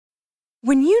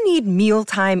When you need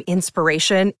mealtime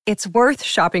inspiration, it's worth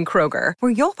shopping Kroger,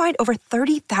 where you'll find over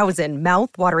 30,000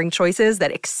 mouth-watering choices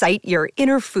that excite your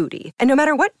inner foodie. And no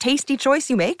matter what tasty choice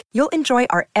you make, you'll enjoy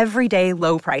our everyday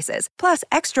low prices, plus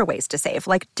extra ways to save,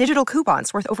 like digital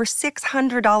coupons worth over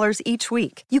 $600 each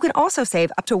week. You can also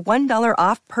save up to $1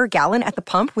 off per gallon at the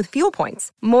pump with fuel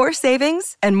points. More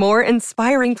savings and more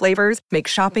inspiring flavors make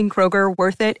shopping Kroger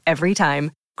worth it every time.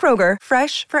 Kroger,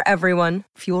 fresh for everyone.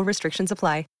 Fuel restrictions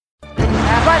apply.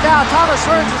 And right now, Thomas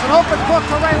Hearns is an open book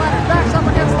for Ray Leonard. Backs up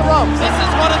against the ropes. This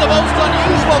is one of the most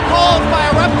unusual calls by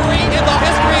a referee in the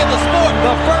history of the sport.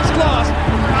 The first loss.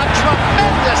 A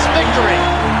tremendous victory.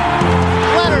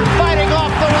 Leonard fighting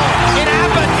off the ropes. It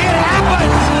happened. It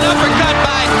happened. An uppercut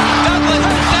by Douglas.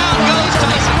 Down goes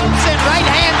Tyson. Thompson, right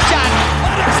hand shot.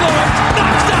 Lennox Lewis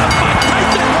knocks out by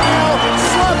Tyson. Now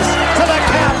slumps to the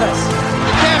canvas.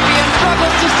 The champion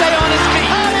struggles to stay on his feet.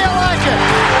 How do you like it?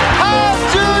 How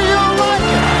do you like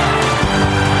it?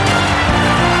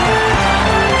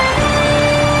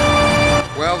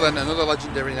 Well then, another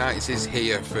Legendary Nights is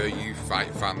here for you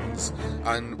fight fans,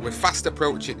 and we're fast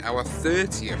approaching our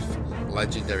 30th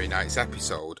Legendary Nights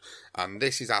episode, and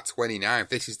this is our 29th.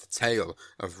 This is the tale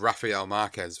of Rafael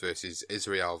Marquez versus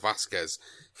Israel Vasquez.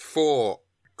 4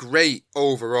 great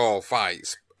overall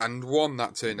fights, and one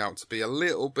that turned out to be a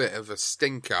little bit of a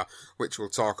stinker, which we'll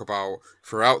talk about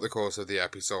throughout the course of the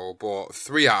episode. But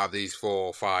 3 out of these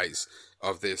 4 fights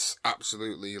of this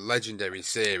absolutely legendary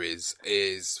series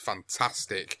is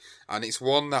fantastic, and it's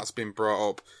one that's been brought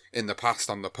up in the past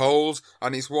on the polls,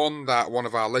 and it's one that one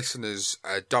of our listeners,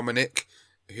 Dominic,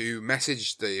 who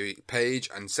messaged the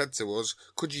page and said to us,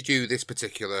 could you do this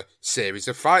particular series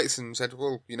of fights? And said,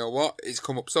 well, you know what, it's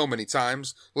come up so many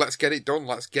times, let's get it done,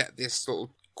 let's get this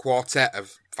little quartet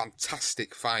of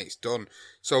fantastic fights done.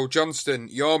 So Johnston,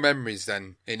 your memories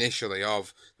then initially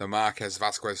of the Marquez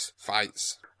Vasquez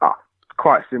fights?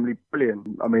 Quite simply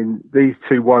brilliant. I mean, these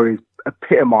two warriors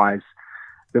epitomise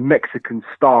the Mexican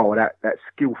style, that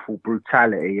skillful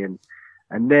brutality, and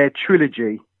their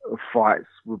trilogy of fights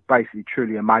were basically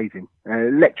truly amazing,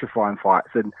 electrifying fights.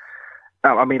 And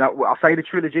I mean, I say the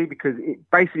trilogy because it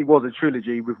basically was a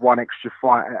trilogy with one extra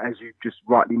fight, as you just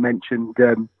rightly mentioned,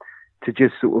 to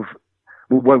just sort of,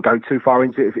 we won't go too far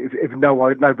into it if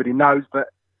nobody knows, but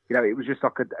you know, it was just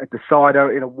like a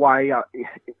decider in a way.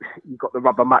 You got the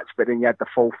rubber match, but then you had the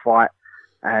full fight,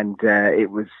 and it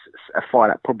was a fight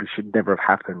that probably should never have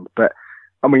happened. But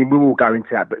I mean, we will go into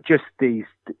that. But just these,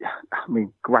 I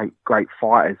mean, great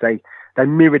fighters. They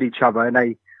mirrored each other, and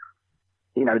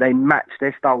they matched,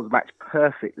 their styles matched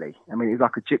perfectly. I mean, it was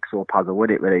like a jigsaw puzzle,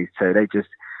 wasn't it, with these two?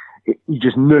 You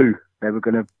just knew they were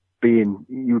going to be in.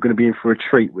 You were going to be in for a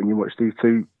treat when you watched these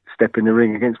two step in the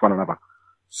ring against one another.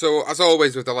 So, as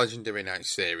always with the Legendary Nights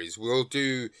series, we'll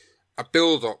do a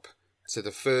build-up to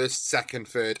the first, second,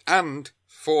 third and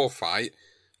fourth fight,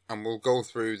 and we'll go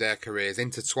through their careers,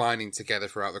 intertwining together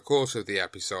throughout the course of the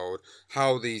episode,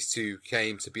 how these two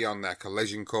came to be on their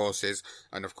collision courses,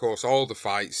 and of course all the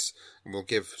fights, and we'll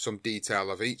give some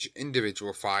detail of each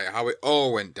individual fight, how it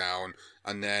all went down,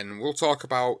 and then we'll talk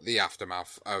about the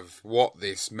aftermath of what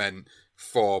this meant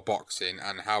for boxing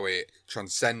and how it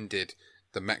transcended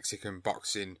the Mexican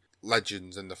boxing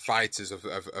legends and the fighters of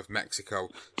Mexico.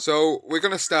 So we're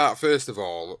going to start first of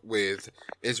all with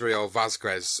Israel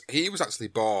Vasquez. He was actually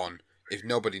born, if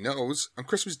nobody knows, on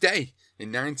Christmas Day in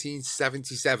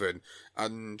 1977,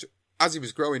 and as he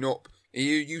was growing up,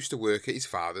 he used to work at his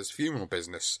father's funeral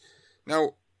business.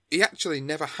 Now, he actually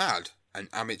never had an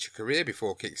amateur career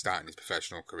before kickstarting his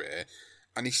professional career,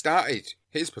 and he started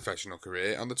his professional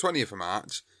career on the 20th of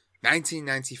March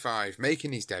 1995,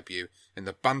 making his debut in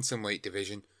the bantamweight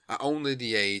division at only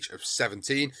the age of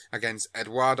 17 against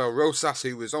Eduardo Rosas,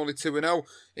 who was only 2-0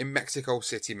 in Mexico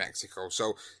City, Mexico.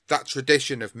 So that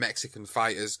tradition of Mexican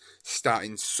fighters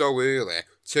starting so early,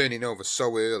 turning over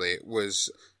so early, was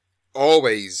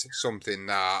always something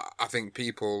that I think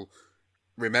people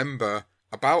remember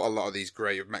about a lot of these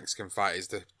great Mexican fighters,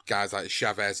 the guys like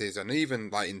Chavez's, and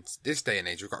even like in this day and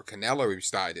age, we've got Canelo, who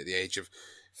started at the age of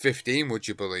 15, would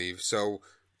you believe? So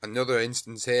another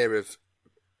instance here of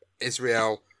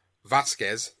Israel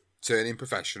Vasquez turning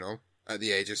professional at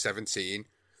the age of 17.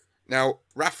 Now,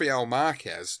 Rafael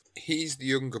Marquez, he's the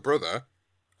younger brother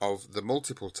of the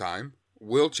multiple-time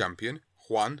world champion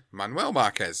Juan Manuel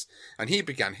Marquez, and he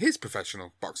began his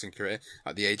professional boxing career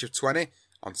at the age of 20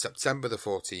 on September the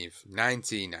 14th,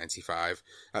 1995,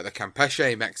 at the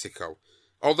Campeche, Mexico.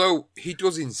 Although he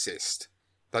does insist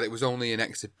that it was only an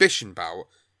exhibition bout,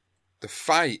 the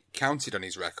fight counted on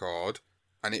his record,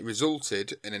 and it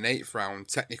resulted in an 8th round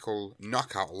technical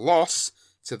knockout loss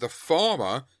to the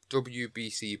former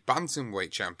WBC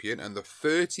bantamweight champion and the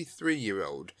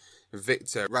 33-year-old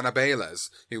Victor Ranabeles,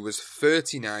 who was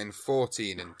 39,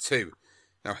 14 and 2.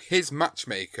 Now, his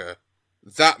matchmaker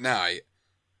that night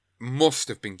must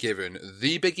have been given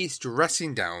the biggest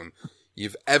dressing down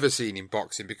you've ever seen in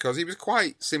boxing, because it was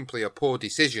quite simply a poor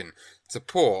decision to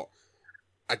put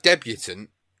a debutant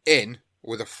in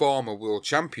with a former world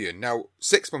champion. Now,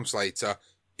 6 months later,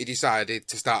 he decided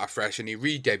to start afresh and he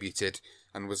re-debuted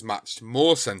and was matched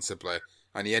more sensibly,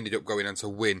 and he ended up going on to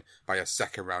win by a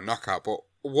second round knockout. But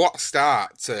what a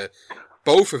start to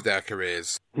both of their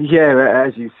careers. Yeah,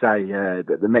 as you say,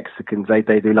 the Mexicans, they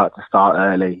do like to start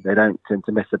early. They don't tend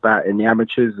to mess about in the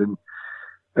amateurs, and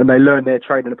they learn their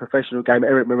trade in a professional game.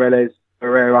 Eric Morales,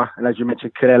 Herrera, and as you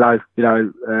mentioned, Canelo,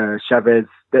 Chavez,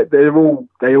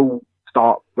 they all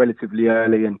start relatively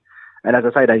early, and as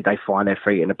I say, they find their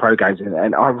feet in the pro games.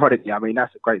 And ironically, I mean,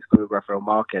 that's a great school of Rafael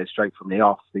Marquez straight from the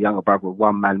off, the younger brother of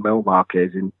one Manuel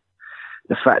Marquez. And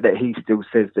the fact that he still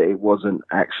says that it wasn't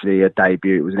actually a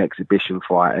debut, it was an exhibition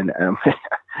fight. And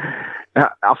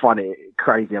I find it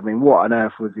crazy. I mean, what on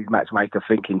earth was his matchmaker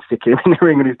thinking, sticking him in the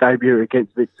ring on his debut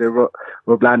against Victor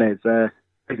Roblanes?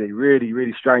 Really,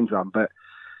 really strange one. But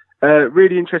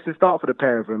really interesting start for the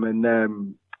pair of them.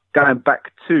 And going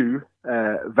back to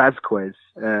Vazquez,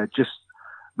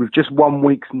 with just 1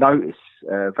 week's notice,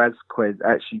 Vazquez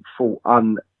actually fought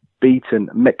unbeaten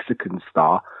Mexican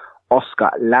star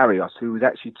Oscar Larios, who was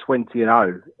actually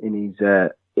 20-0 in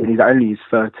his only his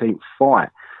 13th fight,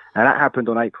 and that happened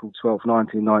on April 12,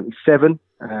 1997.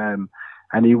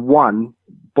 And he won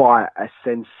by a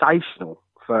sensational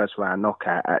first round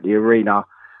knockout at the Arena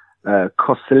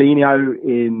Costelino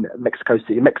in Mexico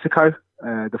City, Mexico.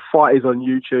 The fight is on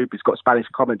YouTube. It's got Spanish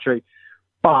commentary,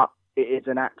 but it is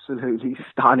an absolutely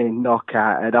stunning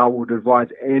knockout, and I would advise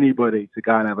anybody to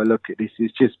go and have a look at this.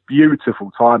 It's just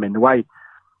beautiful timing. The way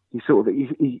he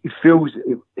feels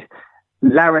it,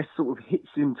 Laris sort of hits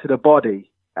him to the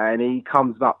body, and he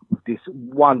comes up with this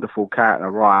wonderful counter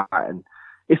right, and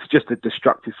it's just a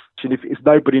destructive action. If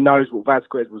nobody knows what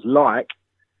Vazquez was like,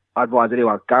 I advise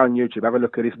anyone, go on YouTube, have a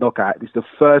look at this knockout. This is the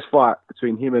first fight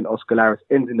between him and Oscar Larios.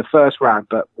 Ends in the first round,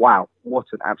 but wow, what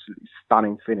an absolutely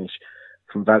stunning finish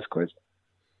from Vazquez.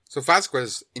 So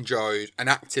Vazquez enjoyed an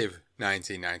active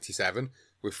 1997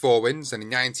 with 4 wins, and in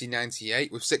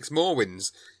 1998 with 6 more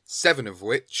wins, 7 of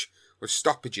which were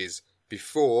stoppages,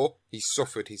 before he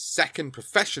suffered his second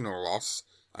professional loss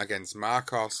against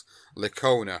Marcos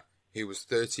Licona, who was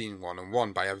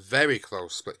 13-1-1 by a very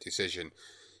close split decision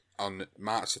on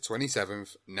March the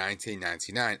 27th,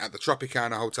 1999, at the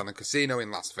Tropicana Hotel and Casino in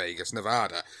Las Vegas,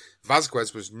 Nevada.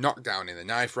 Vazquez was knocked down in the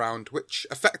 9th round, which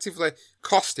effectively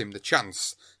cost him the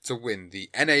chance to win the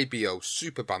NABO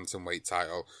Super Bantamweight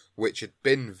title, which had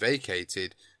been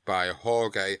vacated by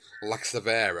Jorge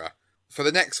Laxavera. For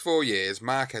the next 4 years,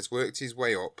 Marquez worked his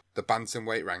way up the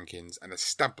bantamweight rankings and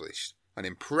established an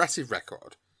impressive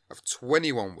record of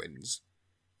 21 wins,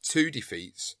 2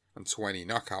 defeats, and 20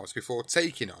 knockouts before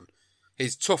taking on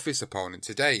his toughest opponent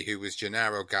today, who was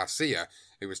Genaro Garcia,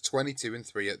 who was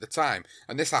 22-3 at the time,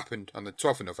 and this happened on the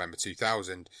 12th of November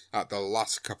 2000 at the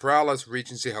Las Capralas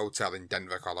Regency Hotel in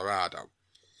Denver, Colorado.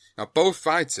 Now, both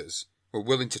fighters were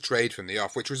willing to trade from the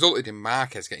off, which resulted in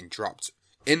Marquez getting dropped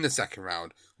in the second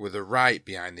round with a right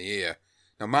behind the ear.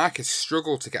 Now, Marquez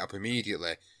struggled to get up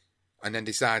immediately and then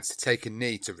decides to take a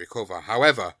knee to recover.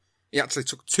 However, he actually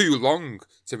took too long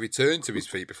to return to his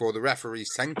feet before the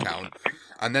referee's 10 count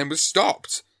and then was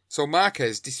stopped. So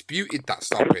Marquez disputed that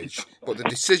stoppage, but the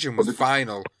decision was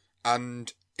final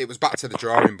and it was back to the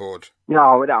drawing board.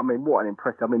 No, I mean, what an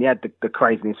impressive... I mean, he had the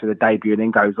craziness of the debut and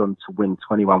then goes on to win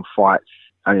 21 fights,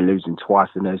 only losing twice,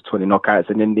 and there's 20 knockouts.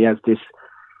 And then he has this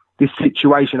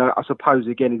situation, I suppose,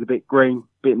 again, he's a bit green,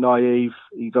 a bit naive.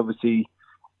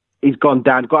 He's gone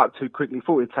down, got up too quickly,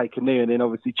 thought he'd take a knee, and then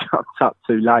obviously jumped up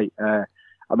too late.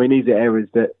 I mean, these are errors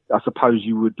that I suppose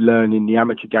you would learn in the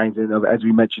amateur games, and as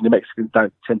we mentioned, the Mexicans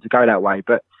don't tend to go that way.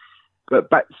 But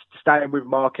back, staying with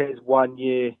Marquez 1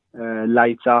 year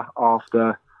later,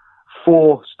 after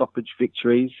 4 stoppage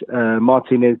victories,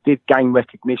 Martinez did gain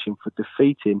recognition for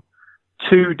defeating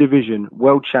 2-division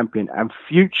world champion and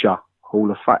future Hall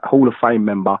of Fame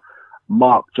member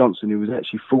Mark Johnson, who was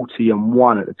actually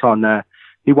 40-1 at the time. Now,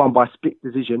 he won by split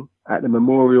decision at the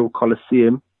Memorial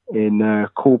Coliseum in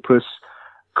Corpus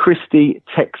Christi,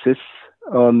 Texas,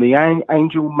 on the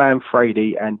Angel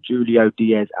Manfredi and Julio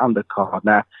Diaz undercard.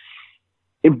 Now,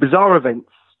 in bizarre events,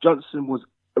 Johnson was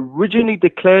originally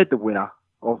declared the winner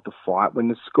of the fight when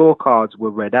the scorecards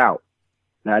were read out.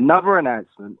 Now, another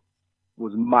announcement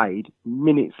was made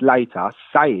minutes later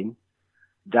saying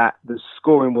that the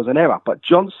scoring was an error, but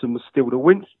Johnson was still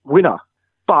the winner.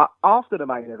 But after the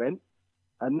main event,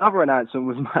 another announcement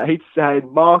was made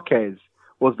saying Marquez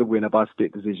was the winner by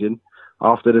split decision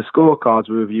after the scorecards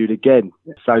were reviewed again.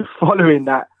 So following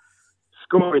that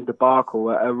scoring debacle,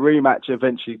 a rematch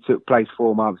eventually took place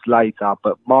 4 months later,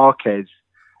 but Marquez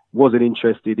wasn't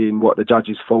interested in what the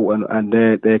judges thought and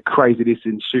their craziness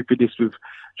and stupidness with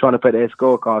trying to put their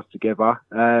scorecards together.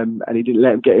 And he didn't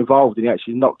let him get involved, and he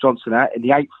actually knocked Johnson out in the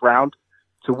 8th round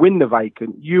to win the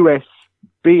vacant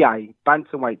USBA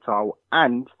bantamweight title,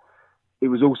 and it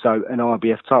was also an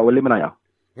IBF title eliminator.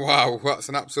 Wow, that's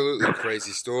an absolutely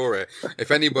crazy story.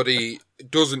 If anybody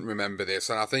doesn't remember this,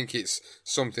 and I think it's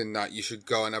something that you should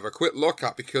go and have a quick look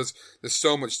at, because there's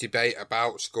so much debate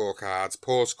about scorecards,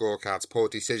 poor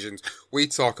decisions. We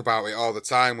talk about it all the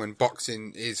time when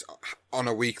boxing is on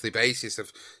a weekly basis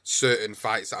of certain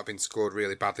fights that have been scored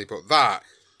really badly, but that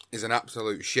is an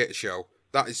absolute shit show.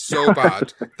 That is so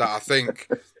bad that I think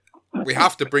we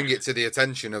have to bring it to the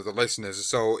attention of the listeners.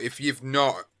 So if you've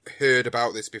not heard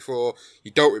about this before, you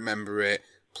don't remember it,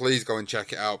 please go and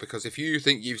check it out, because if you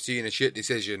think you've seen a shit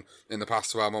decision in the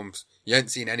past 12 months, you ain't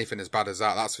seen anything as bad as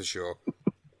that's for sure.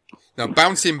 Now,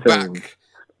 bouncing back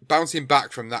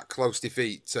from that close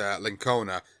defeat to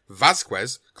Lincona,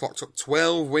 Vazquez clocked up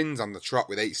 12 wins on the trot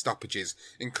with 8 stoppages,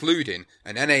 including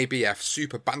an NABF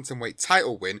Super Bantamweight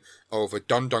title win over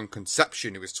Dondon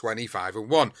Concepcion, who was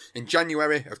 25-1, in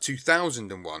January of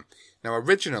 2001. Now,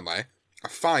 originally, a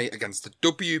fight against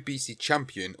the WBC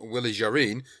champion Willie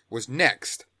Jorin was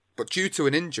next, but due to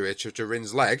an injury to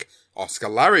Jorin's leg, Oscar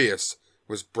Larios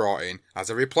was brought in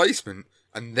as a replacement,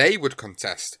 and they would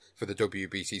contest for the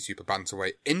WBC Super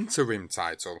Bantamweight interim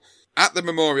title. At the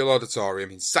Memorial Auditorium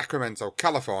in Sacramento,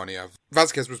 California,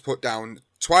 Vazquez was put down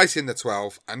twice in the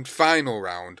 12th and final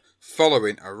round,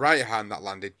 following a right hand that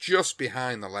landed just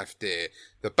behind the left ear.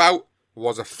 The bout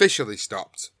was officially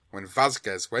stopped when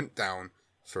Vazquez went down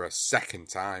for a second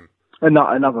time.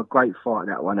 Another great fight,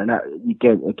 that one. And that,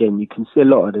 again, you can see a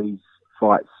lot of these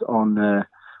fights on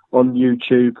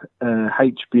YouTube.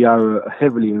 HBO are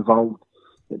heavily involved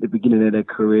at the beginning of their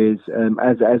careers,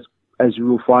 as you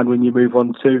will find when you move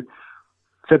on to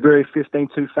February 15,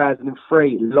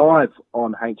 2003, live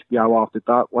on HBO After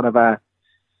Dark, one of our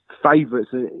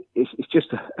favourites. It's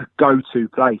just a go-to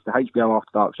place. The HBO After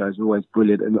Dark show is always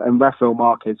brilliant. And Rafael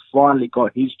Marquez finally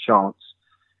got his chance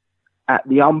at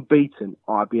the unbeaten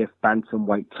IBF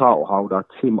bantamweight title holder,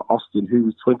 Tim Austin, who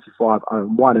was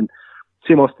 25-1. And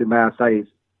Tim Austin, may I say, is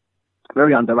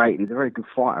very underrated. He's a very good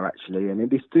fighter, actually. And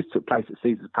this took place at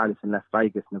Caesars Palace in Las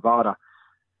Vegas, Nevada.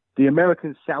 The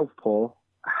American southpaw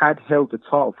had held the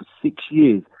title for 6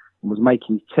 years and was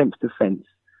making his 10th defence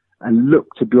and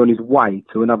looked to be on his way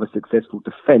to another successful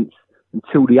defence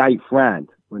until the 8th round,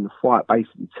 when the fight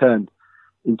basically turned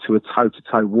into a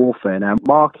toe-to-toe warfare. Now,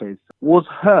 Marquez was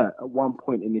hurt at one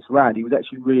point in this round. He was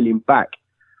actually reeling back,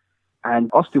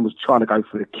 and Austin was trying to go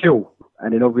for the kill.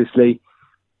 And then obviously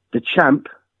the champ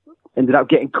ended up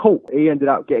getting caught. He ended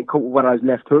up getting caught with one of those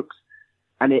left hooks.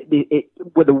 And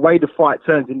with the way the fight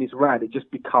turns in this round, it just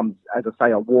becomes, as I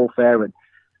say, a warfare. And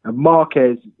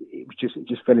Marquez, it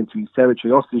just fell into his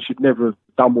territory. Austin should never have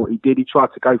done what he did. He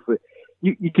tried to go for it.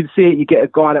 You can see it. You get a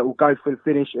guy that will go for the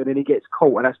finish, and then he gets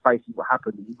caught, and that's basically what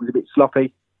happened. He was a bit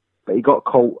sloppy, but he got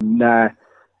caught. And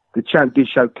the champ did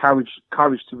show courage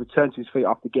to return to his feet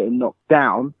after getting knocked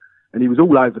down, and he was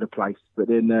all over the place. But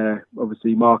then,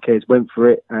 obviously, Marquez went for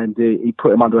it, and he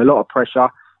put him under a lot of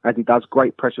pressure, as he does.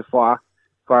 Great pressure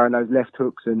firing those left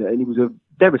hooks, and he was a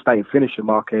devastating finisher,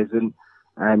 Marquez, and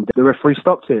the referee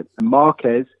stopped it. And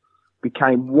Marquez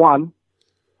became one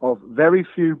of very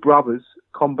few brothers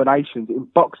combinations in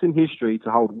boxing history to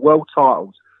hold world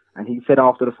titles. And he said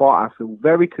after the fight, I feel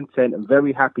very content and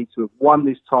very happy to have won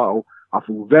this title. I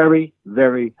feel very,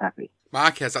 very happy.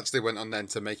 Marquez actually went on then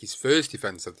to make his first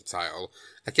defence of the title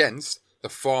against the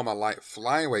former light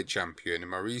flyweight champion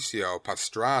Mauricio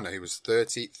Pastrana, who was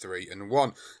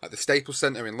 33-1 at the Staples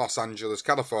Center in Los Angeles,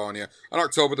 California on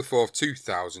October the 4th,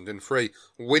 2003,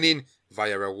 winning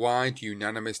via a wide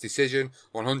unanimous decision,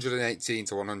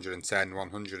 118-110,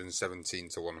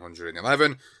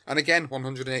 117-111, and again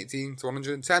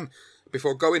 118-110,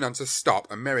 before going on to stop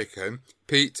American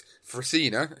Pete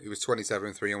Fresina, who was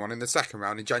 27-3-1 in the second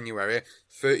round in January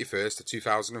 31st of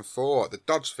 2004 at the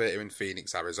Dodge Theatre in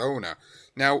Phoenix, Arizona.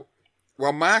 Now,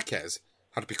 while Marquez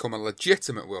had become a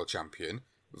legitimate world champion,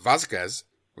 Vazquez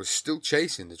was still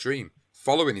chasing the dream,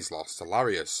 following his loss to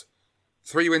Larios.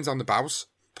 3 wins on the bounce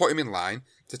put him in line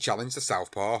to challenge the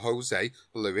southpaw Jose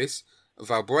Luis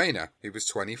Valbuena, who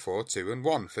was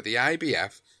 24-2-1 for the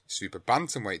IBF super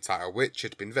bantamweight title, which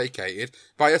had been vacated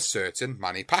by a certain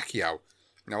Manny Pacquiao.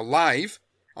 Now, live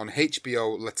on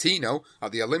HBO Latino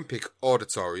at the Olympic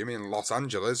Auditorium in Los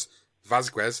Angeles,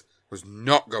 Vazquez was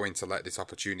not going to let this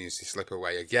opportunity slip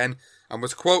away again, and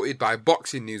was quoted by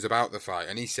Boxing News about the fight,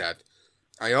 and he said,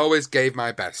 "I always gave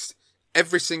my best,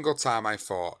 every single time I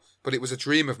fought, but it was a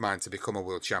dream of mine to become a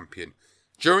world champion.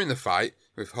 During the fight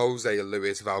with Jose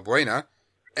Luis Valbuena,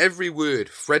 every word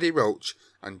Freddie Roach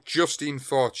and Justine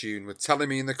Fortune were telling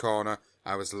me in the corner,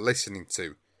 I was listening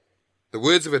to." The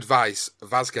words of advice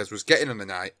Vazquez was getting on the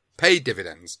night paid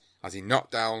dividends as he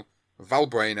knocked down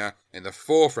Valbuena in the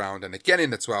 4th round and again in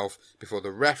the 12th before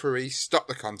the referee stopped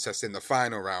the contest in the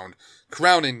final round,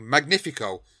 crowning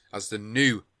Magnifico as the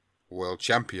new world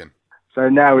champion. So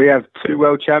now we have 2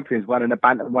 world champions, one in the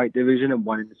bantamweight division and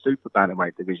one in the super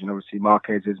bantamweight division. Obviously,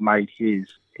 Marquez has made his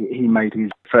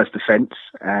first defence,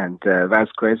 and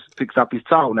Vazquez picks up his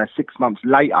title. Now, 6 months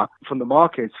later from the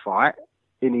Marquez fight,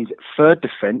 in his 3rd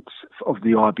defence of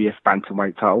the IBF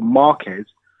bantamweight title, Marquez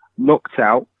knocked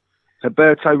out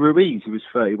Roberto Ruiz, who was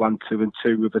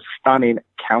 31-2-2, with a stunning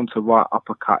counter right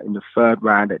uppercut in the 3rd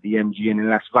round at the MGM in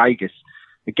Las Vegas.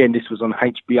 Again, this was on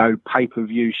HBO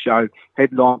pay-per-view show,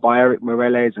 headlined by Eric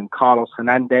Morales and Carlos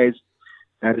Hernandez.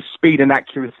 Now, the speed and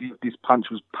accuracy of this punch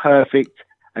was perfect,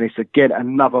 and it's again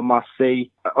another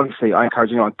must-see. Honestly, I encourage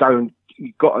you,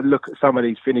 you've got to look at some of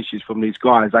these finishes from these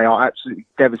guys. They are absolutely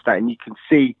devastating. You can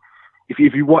see, if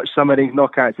you watch some of these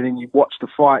knockouts and then you watch the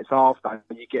fights after,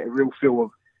 you get a real feel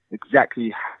of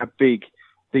exactly how big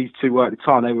these two were at the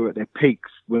time. They were at their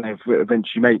peaks when they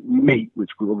eventually meet,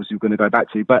 which we're obviously going to go back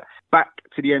to. But back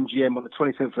to the MGM on the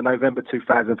 27th of November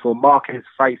 2004, Marquez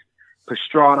faced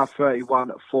Pastrana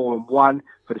 31-4-1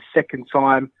 for the 2nd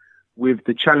time, with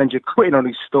the challenger quitting on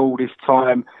his stall this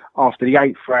time after the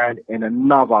 8th round in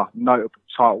another notable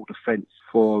title defence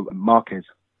for Marquez.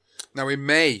 Now, in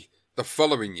May the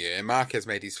following year, Marquez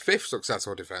made his 5th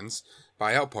successful defence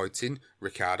by outpointing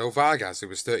Ricardo Vargas, who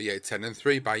was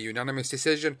 38-10-3 by unanimous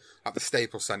decision at the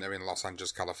Staples Center in Los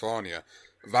Angeles, California.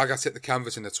 Vargas hit the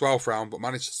canvas in the 12th round, but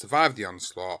managed to survive the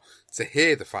onslaught to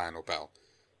hear the final bell.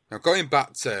 Now, going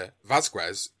back to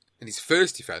Vazquez, in his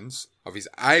first defence of his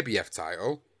IBF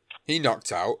title, he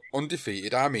knocked out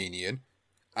undefeated Armenian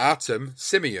Artem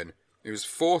Simeon, who was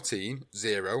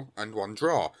 14-0-1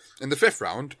 draw in the 5th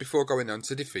round before going on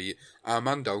to defeat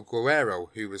Armando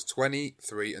Guerrero, who was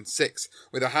 23-6,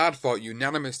 with a hard-fought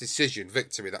unanimous decision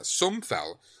victory that some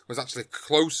felt was actually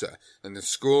closer than the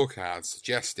scorecard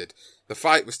suggested. The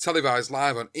fight was televised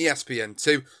live on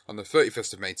ESPN2 on the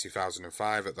 31st of May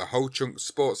 2005 at the Ho Chunk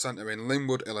Sports Center in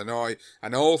Linwood, Illinois,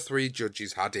 and all 3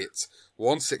 judges had it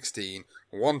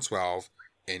 116-112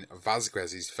 in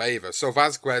Vazquez's favour. So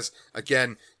Vazquez,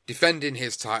 again, defending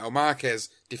his title, Marquez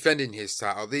defending his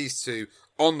title, these two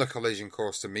on the collision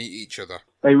course to meet each other.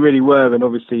 They really were, and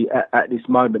obviously at this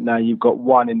moment now you've got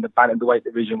one in the bantamweight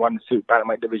division, one in the super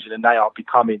bantamweight division, and they are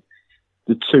becoming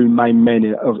the 2 main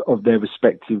men of their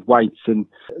respective weights. And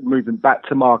moving back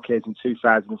to Marquez in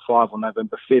 2005 on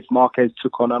November 5th, Marquez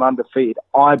took on an undefeated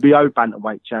IBO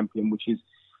bantamweight champion, which is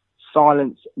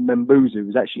Silence Membuza, who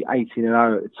was actually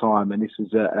 18-0 at the time, and this was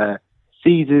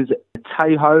Caesars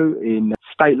Tejo in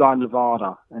State Line,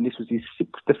 Nevada, and this was his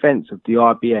 6th defence of the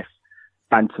IBF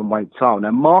bantamweight title.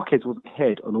 Now, Marquez was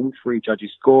ahead on all 3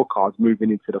 judges' scorecards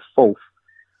moving into the 4th,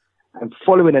 and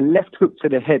following a left hook to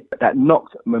the head that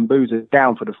knocked Membuza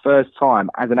down for the first time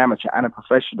as an amateur and a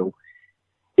professional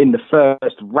in the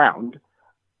 1st round,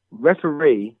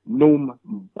 referee Norm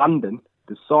Bunden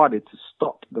decided to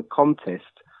stop the contest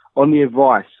on the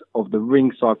advice of the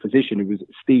ringside physician, who was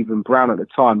Stephen Brown at the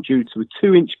time, due to a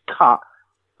 2-inch cut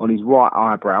on his right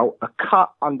eyebrow, a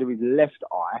cut under his left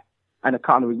eye, and a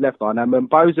cut under his left eye. Now,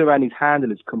 Membuza and his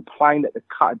handlers complained that the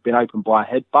cut had been opened by a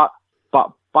headbutt,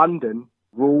 but Bunden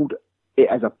ruled it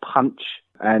as a punch,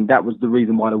 and that was the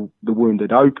reason why the wound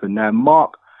had opened. Now,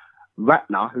 Mark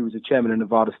Ratner, who was the chairman of the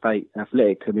Nevada State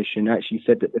Athletic Commission, actually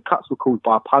said that the cuts were caused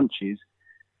by punches.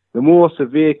 The more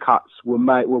severe cuts were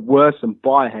worsened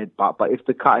by a headbutt, but if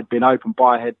the cut had been opened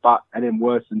by a headbutt and then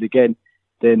worsened again,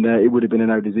 then it would have been a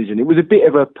no decision. It was a bit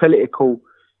of a political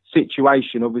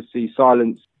situation. Obviously,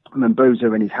 Silence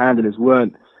Membuza and his handlers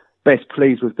weren't best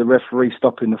pleased with the referee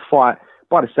stopping the fight.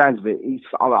 By the sounds of it,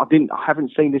 I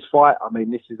haven't seen this fight. I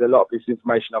mean, this is a lot of this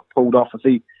information I've pulled off. I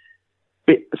see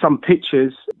some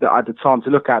pictures that I had the time to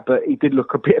look at, but he did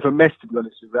look a bit of a mess, to be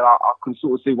honest with you. I can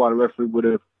sort of see why the referee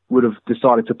would have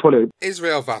decided to pull it.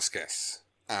 Israel Vazquez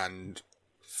and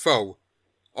foe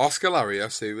Oscar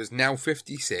Larios, who is now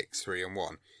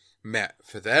 56-3-1, met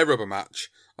for their rubber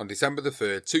match on December the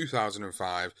 3rd,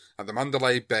 2005 at the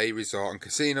Mandalay Bay Resort and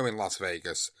Casino in Las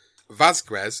Vegas.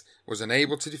 Vazquez was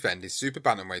unable to defend his super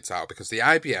bantamweight title because the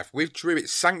IBF withdrew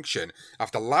its sanction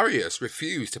after Larios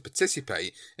refused to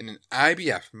participate in an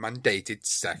IBF-mandated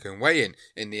second weigh-in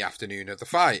in the afternoon of the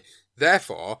fight.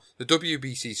 Therefore, the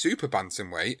WBC super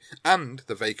bantamweight and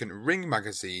the vacant Ring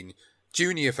Magazine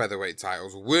junior featherweight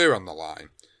titles were on the line.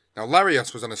 Now,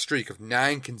 Larios was on a streak of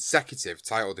 9 consecutive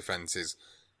title defences,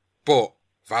 but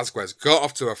Vazquez got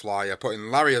off to a flyer, putting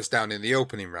Larios down in the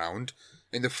opening round.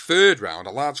 In the third round,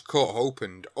 a large cut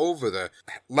opened over the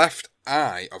left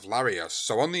eye of Larios,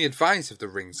 so on the advice of the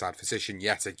ringside physician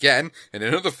yet again, in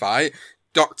another fight,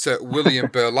 Dr. William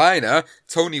Berliner,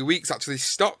 Tony Weeks actually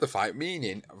stopped the fight,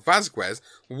 meaning Vazquez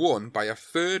won by a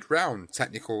third round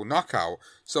technical knockout.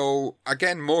 So,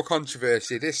 again, more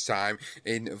controversy this time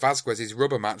in Vazquez's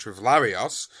rubber match with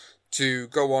Larios, to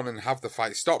go on and have the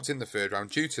fight stopped in the third round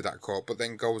due to that cut, but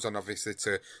then goes on obviously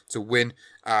to win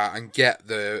and get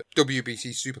the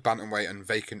WBC Super Bantamweight and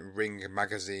vacant Ring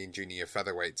Magazine Junior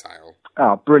Featherweight title.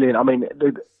 Oh, brilliant. I mean,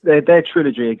 their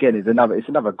trilogy, again, is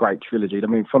another great trilogy. I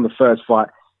mean, from the first fight,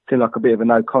 it seemed like a bit of a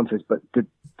no contest, but the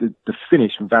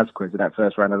finish from Vazquez in that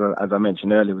first round, as I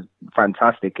mentioned earlier, was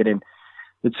fantastic. And then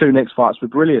the 2 next fights were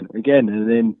brilliant again. And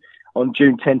then on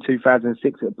June 10,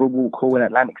 2006, at Boardwalk Hall in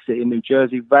Atlantic City, New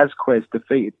Jersey, Vazquez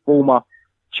defeated former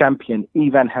champion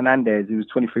Ivan Hernandez, who was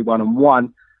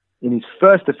 23-1-1, in his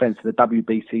first defence of the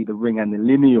WBC, the Ring and the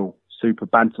Lineal Super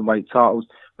Bantamweight titles,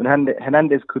 when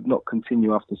Hernandez could not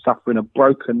continue after suffering a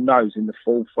broken nose in the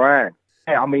 4th round.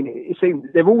 Yeah, I mean, it seems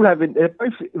they're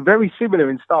both very similar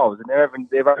in styles, and they're having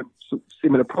their own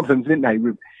similar problems, isn't they,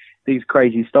 with these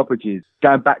crazy stoppages.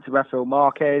 Going back to Rafael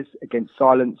Marquez against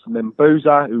Silence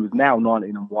Membuza, who was now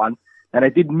 19-1. And they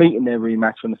did meet in their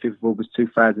rematch on the 5th of August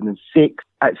 2006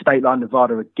 at State Line,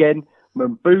 Nevada again.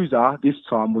 Membuza, this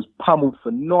time, was pummeled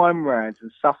for 9 rounds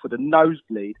and suffered a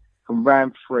nosebleed from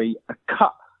round 3, a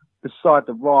cut beside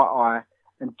the right eye,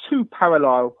 and 2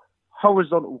 parallel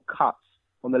horizontal cuts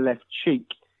on the left cheek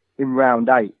in round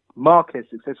 8. Marquez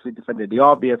successfully defended the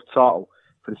RBF title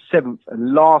for the 7th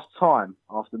and last time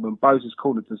after Membuza's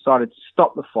corner decided to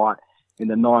stop the fight in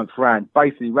the 9th round.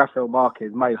 Basically, Rafael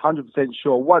Marquez made 100%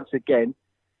 sure once again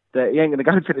that he ain't going to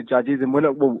go to the judges, and not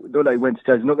that he went to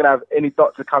judges, not going to have any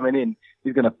doctor coming in.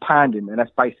 He's going to pound him, and that's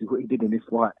basically what he did in this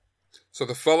fight. So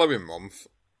the following month,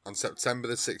 on September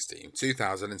the 16th,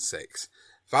 2006,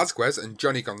 Vazquez and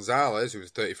Johnny Gonzalez, who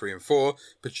was 33-4,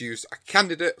 produced a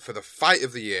candidate for the fight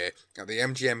of the year at the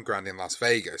MGM Grand in Las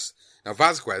Vegas. Now,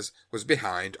 Vazquez was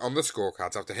behind on the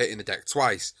scorecards after hitting the deck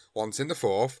twice, once in the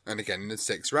 4th and again in the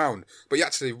 6th round, but he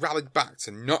actually rallied back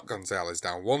to knock Gonzalez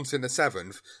down once in the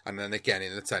 7th and then again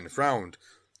in the 10th round.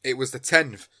 It was the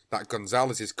 10th that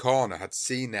Gonzalez's corner had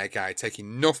seen their guy take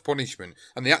enough punishment,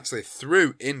 and they actually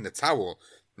threw in the towel.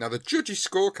 Now, the judges'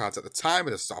 scorecards at the time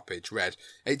of the stoppage read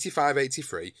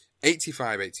 85-83,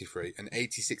 85-83 and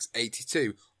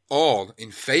 86-82, all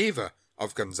in favour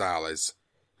of Gonzalez.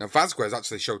 Now, Vazquez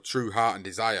actually showed true heart and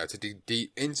desire to dig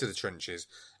deep into the trenches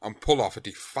and pull off a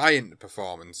defiant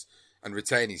performance and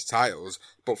retain his titles,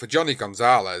 but for Johnny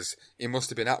Gonzalez, he must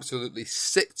have been absolutely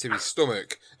sick to his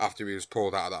stomach after he was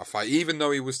pulled out of that fight. Even though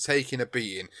he was taking a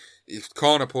beating, his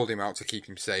corner pulled him out to keep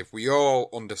him safe. We all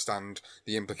understand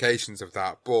the implications of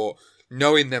that, but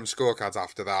knowing them scorecards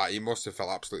after that, he must have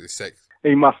felt absolutely sick.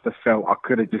 He must have felt I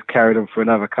could have just carried on for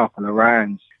another couple of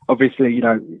rounds. Obviously, you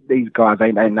know, these guys,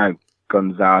 they know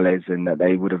Gonzalez and that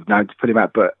they would have known to put him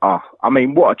out, but I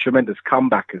mean, what a tremendous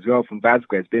comeback as well from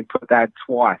Vazquez, being put down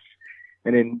twice.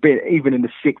 And then even in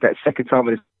the 6th, that second time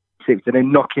in the 6th, and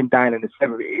then knock him down in the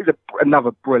 7th. It is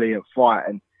another brilliant fight.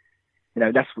 And, you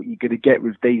know, that's what you're going to get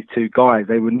with these two guys.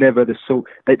 They were never the sort...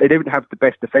 They didn't have the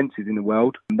best defences in the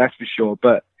world, that's for sure.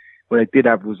 But what they did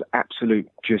have was absolute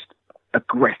just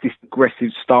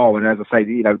aggressive style. And as I say,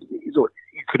 you know,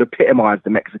 you could epitomise the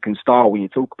Mexican style when you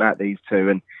talk about these two.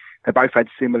 And they both had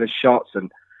similar shots,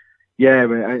 and yeah,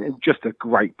 and just a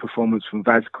great performance from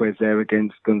Vazquez there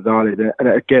against Gonzalez. And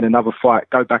again, another fight.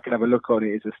 Go back and have a look on it.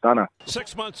 It's a stunner.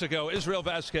 6 months ago, Israel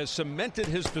Vazquez cemented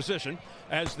his position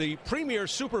as the premier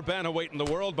super bantamweight in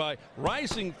the world by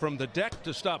rising from the deck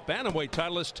to stop bantamweight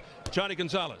titleist Johnny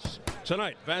Gonzalez.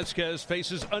 Tonight, Vazquez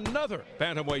faces another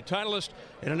bantamweight titleist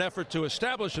in an effort to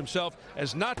establish himself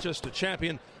as not just a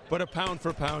champion, but a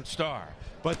pound-for-pound star.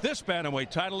 But this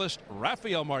bantamweight titleist,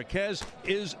 Rafael Marquez,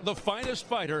 is the finest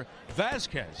fighter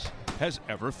Vazquez has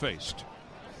ever faced.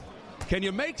 Can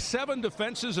you make 7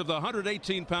 defenses of the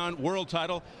 118-pound world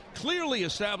title, clearly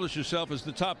establish yourself as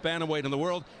the top bantamweight in the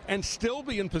world, and still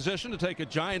be in position to take a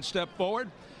giant step forward?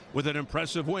 With an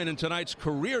impressive win in tonight's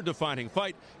career-defining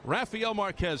fight, Rafael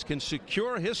Marquez can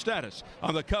secure his status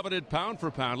on the coveted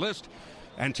pound-for-pound list.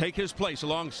 and take his place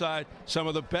alongside some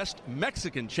of the best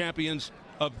Mexican champions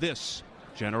of this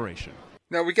generation.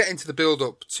 Now we get into the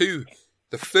build-up to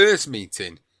the first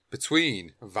meeting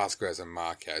between Vazquez and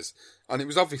Marquez, and it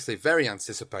was obviously very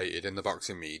anticipated in the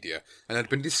boxing media and had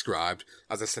been described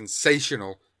as a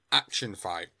sensational action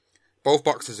fight. Both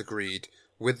boxers agreed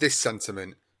with this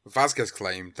sentiment. Vazquez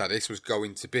claimed that this was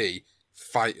going to be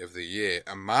fight of the year,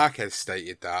 and Marquez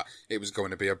stated that it was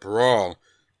going to be a brawl.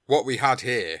 What we had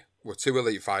here were two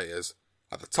elite fighters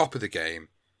at the top of the game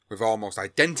with almost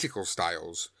identical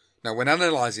styles. Now, when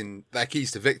analysing their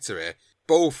keys to victory,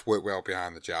 both work well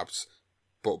behind the jabs,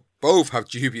 but both have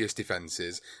dubious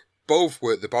defences, both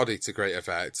work the body to great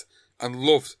effect, and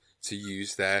loved to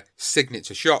use their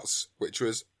signature shots, which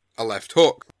was a left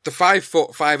hook. The 5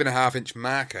 foot 5.5 inch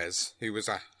Marquez, who was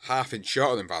a half-inch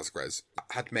shorter than Vazquez,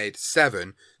 had made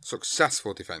 7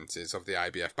 successful defences of the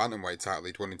IBF bantamweight title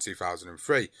he'd won in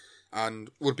 2003, and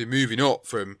would be moving up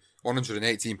from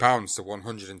 £118 to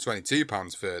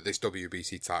 £122 for this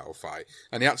WBC title fight.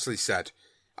 And he actually said,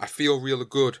 "I feel really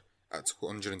good at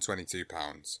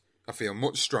 £122. I feel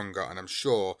much stronger, and I'm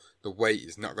sure the weight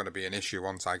is not going to be an issue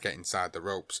once I get inside the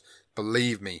ropes.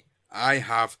 Believe me, I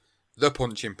have the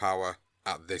punching power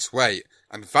at this weight."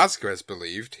 And Vazquez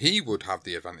believed he would have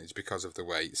the advantage because of the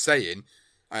weight, saying,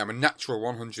 "I am a natural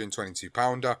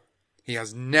 122-pounder. He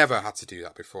has never had to do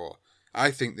that before.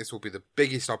 I think this will be the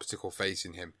biggest obstacle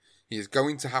facing him. He is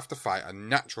going to have to fight a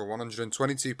natural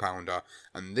 122-pounder,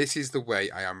 and this is the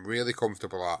weight I am really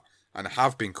comfortable at, and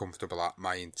have been comfortable at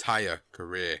my entire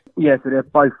career." Yeah, so they're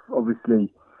both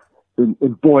obviously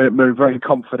in buoyant mood, very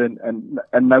confident, and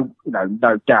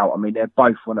no doubt. I mean, they're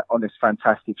both on this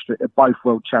fantastic streak. They're both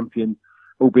world champions,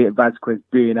 albeit Vazquez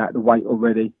being at the weight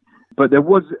already. But there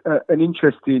was an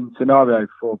interesting scenario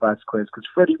for Vazquez, because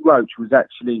Freddie Roach was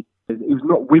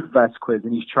not with Vazquez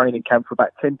in his training camp for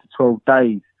about 10 to 12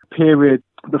 days, period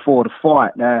before the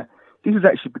fight. Now, this is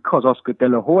actually because Oscar De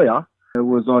La Hoya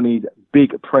was on his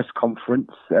big press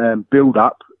conference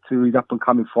build-up to his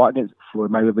up-and-coming fight against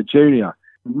Floyd Mayweather Jr.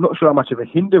 I'm not sure how much of a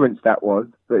hindrance that was,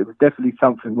 but it was definitely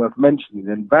something worth mentioning.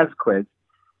 And Vazquez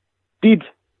did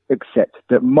accept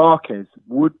that Marquez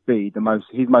would be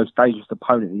his most dangerous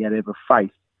opponent he had ever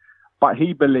faced. But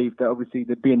he believed that obviously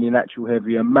that being the natural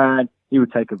heavier man, he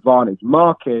would take advantage.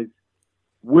 Marquez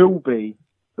will be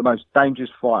the most dangerous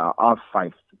fighter I've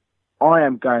faced. I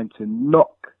am going to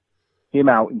knock him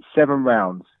out in 7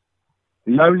 rounds.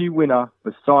 The only winner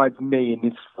besides me in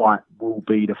this fight will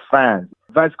be the fans.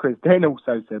 Vazquez then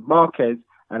also said, "Marquez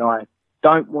and I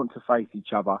don't want to face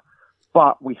each other,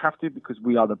 but we have to because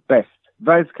we are the best."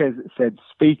 Vazquez said,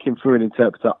 speaking through an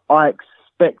interpreter, "I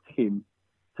expect him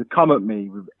to come at me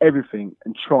with everything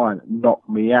and try and knock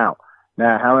me out."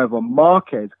 Now, however,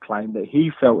 Marquez claimed that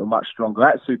he felt much stronger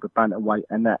at super bantamweight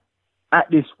and that at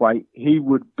this weight he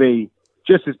would be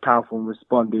just as powerful, and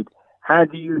responded, "How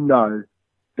do you know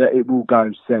that it will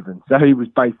go 7? So he was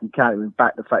basically countering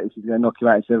back the fact that he's going to knock you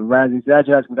out in 7 rounds. He said, "How do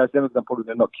you know it's going to go 7? Because I'm probably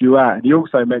going to knock you out." And he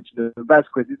also mentioned that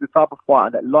Vazquez is the type of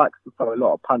fighter that likes to throw a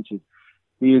lot of punches.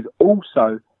 He is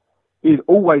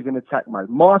always in attack mode.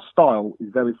 My style is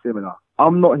very similar.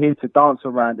 I'm not here to dance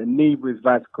around, and neither is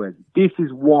Vazquez. This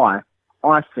is why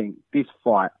I think this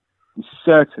fight is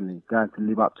certainly going to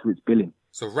live up to its billing.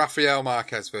 So Rafael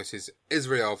Marquez versus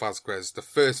Israel Vazquez, the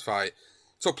first fight,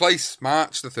 took place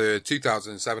March the 3rd,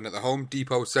 2007 at the Home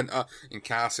Depot Center in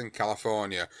Carson,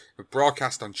 California. It was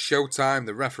broadcast on Showtime.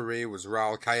 The referee was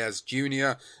Raul Caillas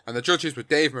Jr. and the judges were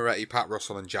Dave Moretti, Pat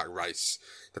Russell and Jack Rice.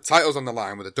 The titles on the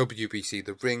line were the WBC,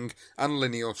 the Ring and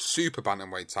Lineal Super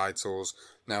Bantamweight titles.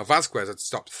 Now Vazquez had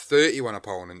stopped 31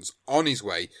 opponents on his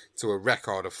way to a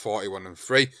record of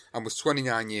 41-3 and was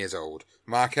 29 years old.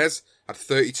 Marquez had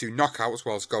 32 knockouts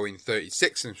whilst going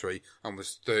 36-3 and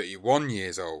was 31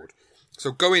 years old.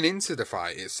 So going into the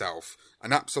fight itself,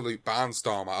 an absolute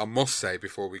barnstormer, I must say,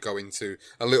 before we go into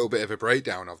a little bit of a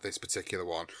breakdown of this particular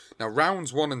one. Now,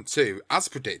 rounds 1 and 2, as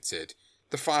predicted,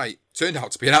 the fight turned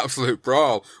out to be an absolute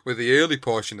brawl, with the early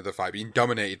portion of the fight being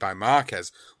dominated by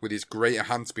Marquez with his greater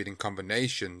hand speed and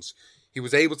combinations. He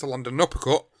was able to land an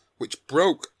uppercut, which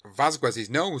broke Vazquez's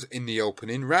nose in the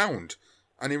opening round.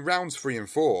 And in rounds 3 and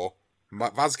 4,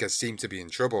 Vazquez seemed to be in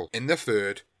trouble in the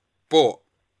third, but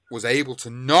was able to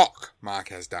knock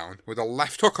Marquez down with a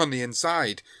left hook on the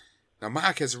inside. Now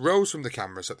Marquez rose from the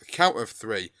cameras at the count of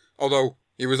 3, although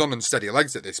he was on unsteady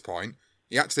legs at this point.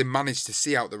 He actually managed to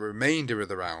see out the remainder of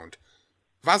the round.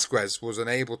 Vazquez was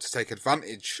unable to take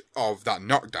advantage of that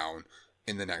knockdown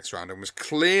in the next round and was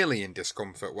clearly in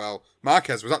discomfort. Well,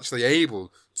 Marquez was actually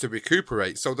able to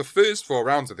recuperate. So the first 4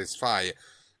 rounds of this fight,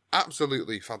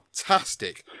 absolutely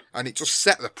fantastic. And it just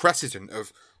set the precedent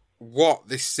of what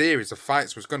this series of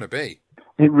fights was going to be.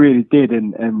 It really did,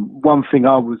 and one thing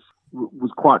I was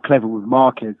quite clever with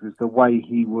Marquez was the way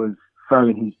he was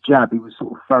throwing his jab. He was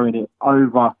sort of throwing it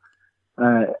over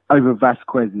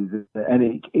Vasquez's,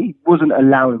 and he wasn't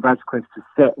allowing Vasquez to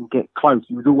set and get close.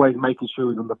 He was always making sure he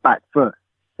was on the back foot,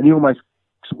 and he almost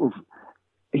sort of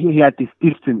he had this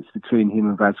distance between him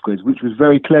and Vasquez, which was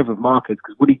very clever of Marquez,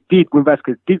 because what he did when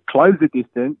Vasquez did close the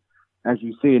distance, as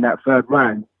you see in that third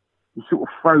round, he sort of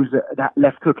throws that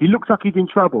left hook. He looks like he's in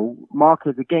trouble.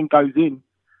 Marquez again goes in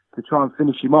to try and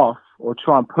finish him off, or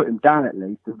try and put him down at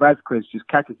least. And Vasquez just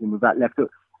catches him with that left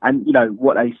hook. And, you know,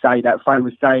 what they say, that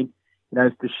famous saying, you know,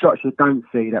 it's the shots you don't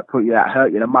see that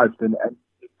hurt you the most. And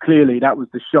clearly that was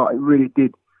the shot. It really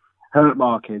did hurt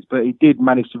Marquez, but he did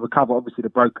manage to recover. Obviously, the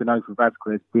broken nose for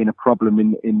Vasquez being a problem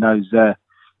in those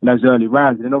early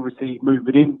rounds. And then obviously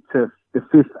moving into the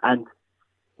fifth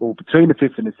or between the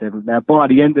fifth and the seventh. Now, by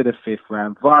the end of the fifth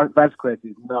round,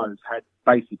 Vasquez's nose had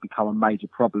basically become a major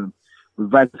problem,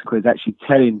 with Vasquez actually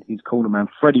telling his cornerman,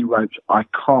 Freddie Roach, I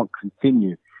can't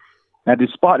continue. Now,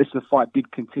 despite this, the fight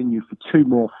did continue for two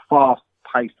more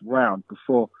fast-paced rounds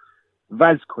before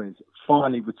Vasquez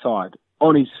finally retired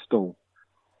on his stool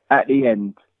at the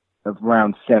end of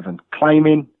round 7,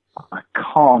 claiming, I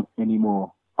can't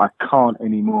anymore.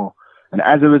 And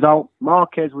as a result,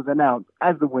 Marquez was announced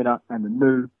as the winner and the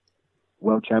new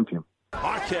world champion.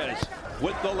 Marquez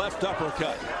with the left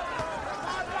uppercut.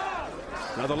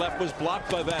 Now the left was blocked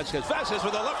by Vasquez. Vasquez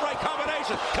with a left-right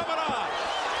combination coming on.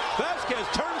 Vasquez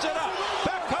turns it up.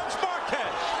 Back comes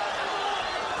Marquez.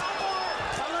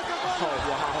 Oh,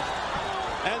 wow.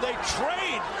 And they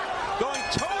trade, going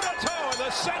toe-to-toe in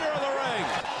the center of the ring.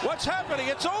 What's happening?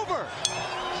 It's over.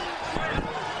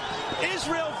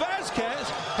 Israel Vasquez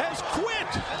has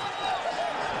quit.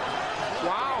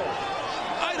 Wow.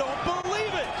 I don't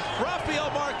believe it. Rafael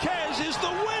Marquez is the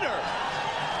winner.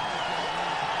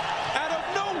 Out of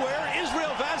nowhere,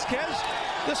 Israel Vasquez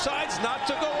decides not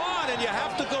to go on, and you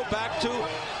have to go back to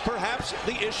perhaps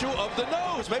the issue of the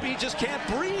nose. Maybe he just can't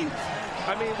breathe.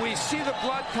 I mean, we see the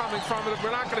blood coming from it. We're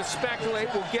not going to speculate.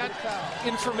 We'll get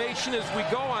information as we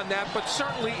go on that, but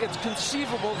certainly it's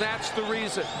conceivable that's the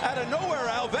reason. Out of nowhere,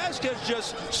 Al Vasquez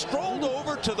just strolled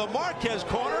over to the Marquez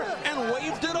corner and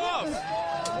waved it off.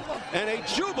 And a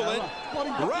jubilant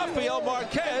Rafael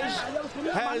Marquez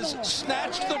has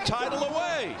snatched the title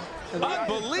away.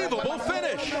 Unbelievable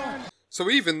finish.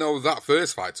 So even though that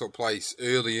first fight took place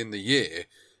early in the year,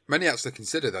 many actually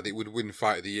considered that it would win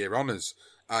Fight of the Year honours.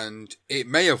 And it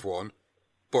may have won,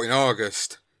 but in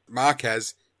August,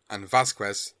 Marquez and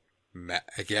Vasquez met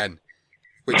again.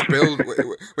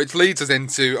 Which leads us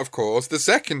into, of course, the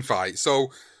second fight.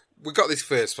 So we got this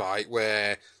first fight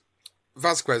where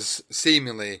Vasquez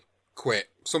seemingly quit.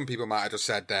 Some people might have just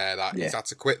said there that he's had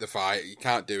to quit the fight, he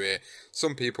can't do it.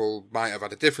 Some people might have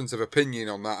had a difference of opinion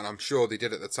on that, and I'm sure they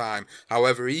did at the time.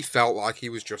 However, he felt like he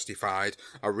was justified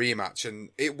a rematch, and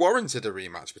it warranted a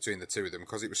rematch between the two of them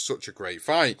because it was such a great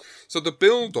fight. So the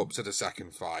build-up to the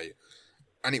second fight,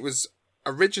 and it was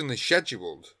originally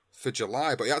scheduled for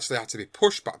July, but it actually had to be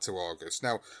pushed back to August.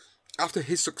 Now, after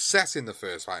his success in the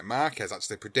first fight, Marquez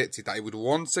actually predicted that he would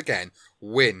once again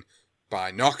win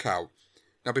by knockout.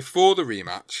 Now, before the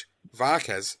rematch,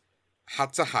 Vasquez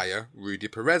had to hire Rudy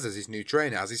Perez as his new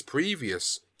trainer, as his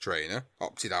previous trainer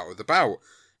opted out of the bout.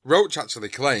 Roach actually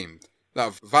claimed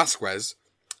that Vasquez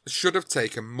should have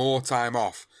taken more time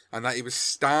off and that he was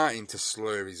starting to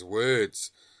slur his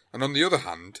words. And on the other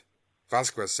hand,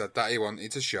 Vasquez said that he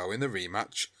wanted to show in the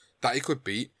rematch that he could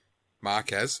beat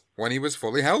Marquez when he was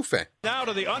fully healthy. Now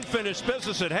to the unfinished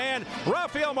business at hand.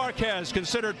 Rafael Marquez,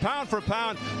 considered pound for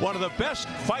pound one of the best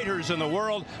fighters in the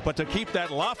world, but to keep that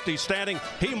lofty standing,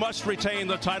 he must retain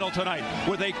the title tonight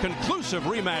with a conclusive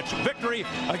rematch victory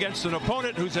against an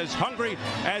opponent who's as hungry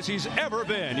as he's ever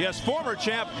been. Yes, former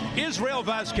champ Israel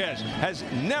Vasquez has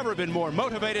never been more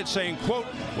motivated, saying, quote,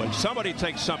 when somebody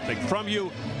takes something from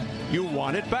you, you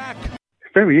want it back.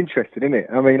 It's very interesting, isn't it?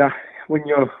 I mean, when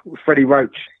you're Freddie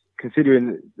Roach,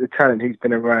 considering the talent he's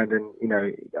been around and, you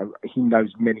know, he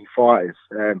knows many fighters.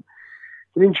 It's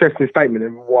an interesting statement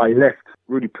and why he left.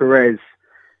 Rudy Perez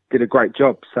did a great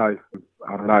job. So,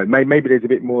 I don't know, maybe there's a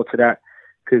bit more to that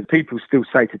because people still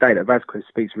say today that Vasquez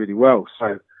speaks really well.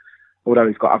 So, although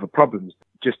he's got other problems,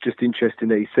 just interesting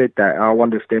that he said that. I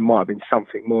wonder if there might have been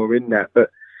something more in that.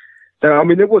 But, I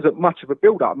mean, there wasn't much of a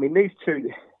build-up. I mean, these two,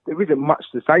 there isn't much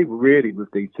to say really with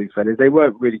these two fellas. They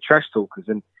weren't really trash talkers,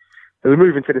 and they were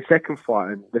moving to the second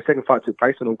fight, and the second fight took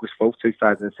place on August 4th,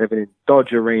 2007 in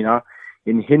Dodge Arena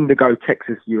in Indigo,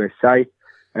 Texas, USA.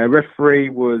 Referee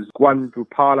was Juan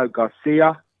Rupalo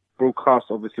Garcia, broadcast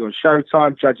obviously on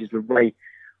Showtime. Judges were Ray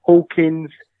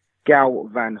Hawkins, Gal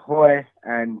Van Hoy,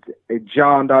 and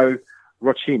Ejando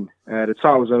Rochin. The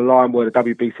titles on the line were the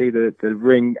WBC, the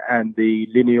ring, and the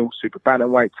lineal super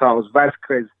bantamweight titles.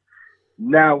 Vasquez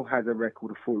now has a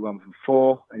record of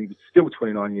 41-4, and he was still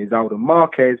 29 years old. And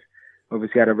Marquez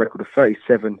obviously had a record of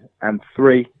 37-3 and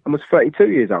was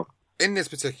 32 years old. In this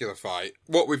particular fight,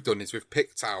 what we've done is we've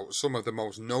picked out some of the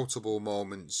most notable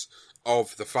moments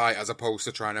of the fight as opposed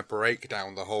to trying to break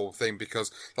down the whole thing,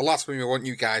 because the last thing we want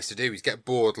you guys to do is get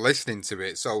bored listening to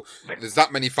it. So there's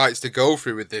that many fights to go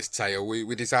through with this tale.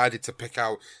 We decided to pick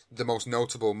out the most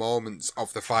notable moments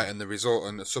of the fight and the result,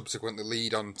 and subsequently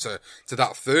lead on to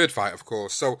that third fight, of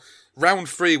course. So round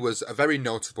 3 was a very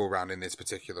notable round in this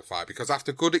particular fight, because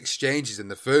after good exchanges in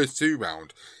the first 2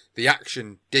 rounds, the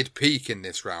action did peak in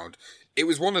this round. It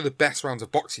was one of the best rounds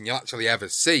of boxing you'll actually ever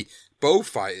see. Both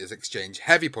fighters exchanged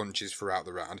heavy punches throughout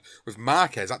the round, with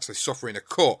Marquez actually suffering a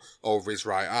cut over his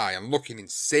right eye and looking in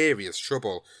serious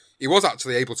trouble. He was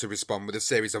actually able to respond with a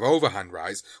series of overhand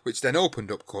rights, which then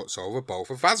opened up cuts over both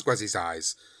of Vasquez's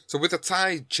eyes. So with the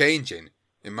tide changing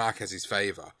in Marquez's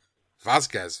favour,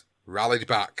 Vasquez rallied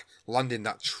back, landing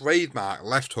that trademark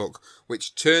left hook,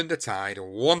 which turned the tide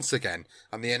once again,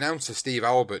 and the announcer Steve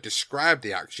Albert described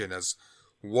the action as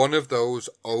one of those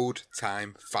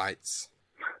old-time fights.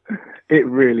 It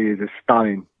really is a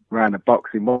stunning round of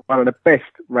boxing. One of the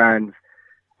best rounds,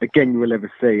 again, you will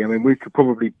ever see. I mean, we could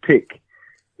probably pick,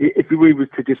 if we was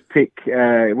to just pick,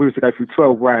 we was to go through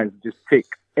 12 rounds and just pick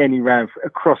any round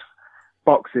across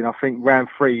boxing, I think round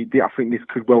 3, I think this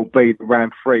could well be the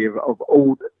round 3 of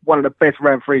all, one of the best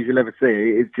round 3s you'll ever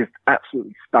see. It's just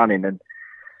absolutely stunning.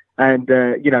 And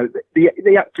you know,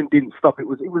 the action didn't stop. It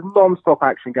was non-stop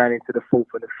action going into the 4th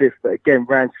and the 5th. But again,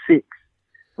 round 6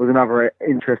 was another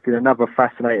interesting, another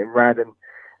fascinating round.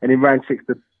 And in round 6,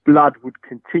 the blood would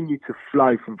continue to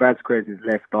flow from Vasquez's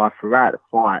left eye throughout the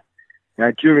fight.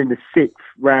 Now, during the 6th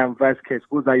round, Vasquez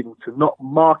was able to knock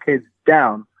Marquez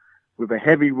down with a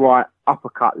heavy right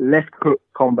uppercut, left hook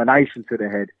combination to the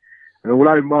head. And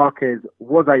although Marquez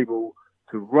was able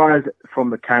to rise from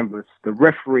the canvas, the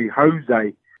referee,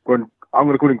 Jose, I'm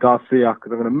going to call him Garcia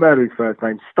because I'm going to murder his first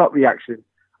name, stopped the action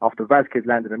after Vasquez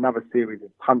landed another series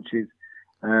of punches,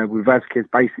 with Vasquez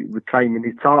basically reclaiming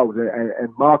his titles, and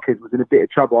Marquez was in a bit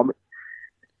of trouble. I mean,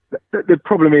 the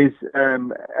problem is,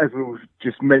 as we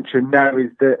just mentioned now, is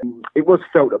that it was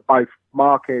felt that both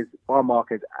Marquez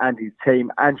and his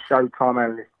team and Showtime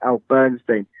analyst Al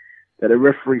Bernstein that the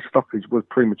referee stoppage was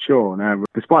premature. Now,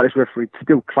 despite this, referee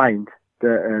still claimed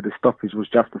that the stoppage was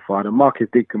justified, and Marquez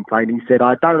did complain. He said,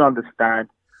 "I don't understand.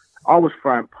 I was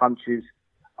throwing punches.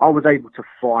 I was able to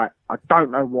fight. I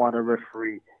don't know why the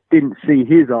referee didn't see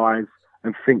his eyes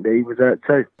and think that he was hurt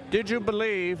too." Did you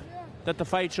believe that the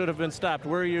fight should have been stopped?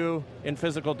 Were you in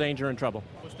physical danger and trouble?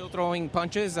 I was still throwing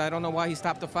punches. I don't know why he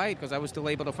stopped the fight, because I was still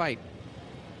able to fight.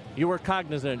 You were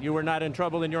cognizant. You were not in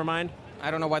trouble in your mind? I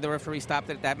don't know why the referee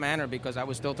stopped it that manner, because I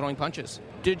was still throwing punches.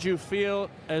 Did you feel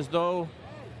as though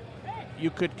you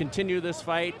could continue this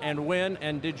fight and win,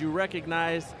 and did you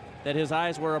recognize that his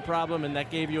eyes were a problem and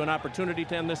that gave you an opportunity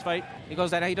to end this fight?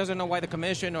 Because that he doesn't know why the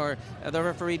commission or the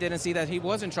referee didn't see that he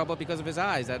was in trouble because of his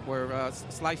eyes that were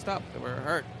sliced up, that were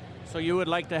hurt. So you would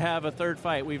like to have a third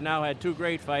fight. We've now had 2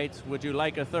 great fights. Would you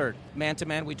like a third?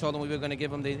 Man-to-man, we told him we were going to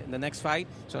give him the next fight.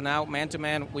 So now,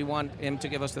 man-to-man, we want him to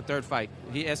give us the third fight.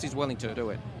 Yes, he's willing to do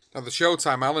it. Now, the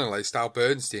Showtime analyst, Al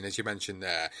Bernstein, as you mentioned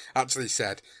there, actually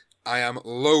said, "I am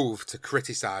loath to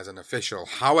criticise an official.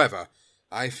 However,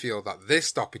 I feel that this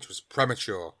stoppage was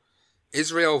premature.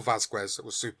 Israel Vasquez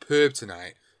was superb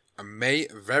tonight and may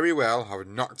very well have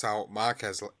knocked out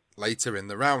Marquez later in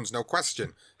the rounds, no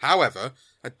question. However,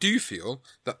 I do feel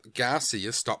that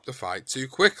Garcia stopped the fight too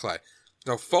quickly."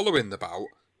 Now, following the bout,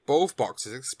 both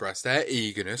boxers expressed their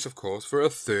eagerness, of course, for a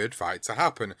third fight to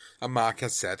happen, and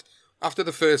Marquez said, "After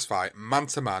the first fight,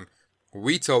 man-to-man,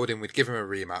 we told him we'd give him a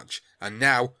rematch, and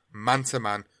now,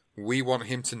 man-to-man, we want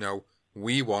him to know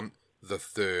we want the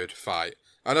third fight."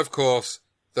 And of course,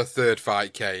 the third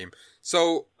fight came.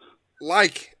 So,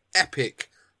 like epic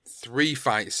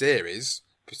 3-fight series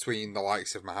between the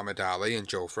likes of Muhammad Ali and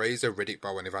Joe Frazier, Riddick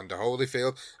Bowe and Evander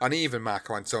Holyfield, and even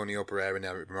Marco Antonio Barrera and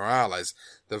Erik Morales,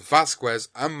 the Vasquez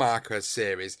and Marquez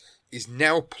series is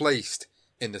now placed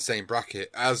in the same bracket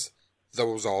as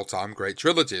those all-time great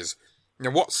trilogies. Now,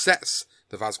 what sets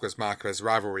the Vasquez-Marquez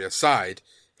rivalry aside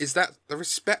is that the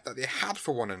respect that they had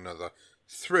for one another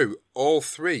through all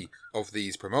 3 of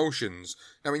these promotions.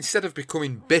 Now, instead of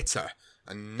becoming bitter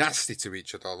and nasty to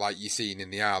each other like you've seen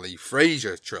in the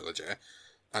Ali-Frazier trilogy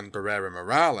and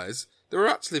Barrera-Morales, they were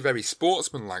actually very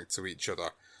sportsmanlike to each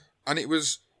other. And it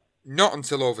was not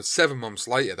until over 7 months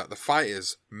later that the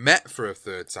fighters met for a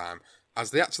third time,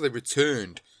 as they actually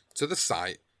returned to the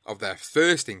site of their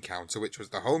first encounter, which was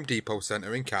the Home Depot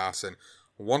Centre in Carson.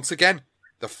 Once again,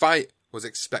 the fight was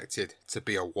expected to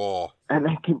be a war. And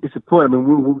they keep disappointing. I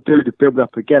mean, we'll do the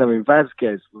build-up again. I mean,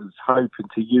 Vazquez was hoping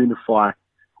to unify,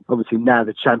 obviously now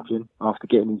the champion, after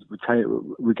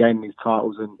regaining his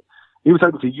titles, and he was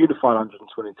able to unify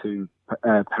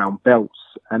 122-pound belts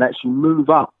and actually move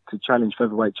up to challenge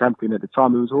featherweight champion at the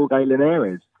time. It was Jorge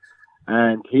Linares.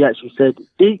 And he actually said,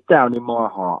 deep down in my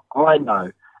heart, I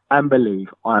know and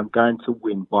believe I am going to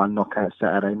win by knockout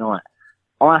Saturday night.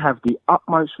 I have the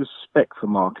utmost respect for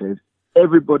Marquez.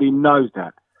 Everybody knows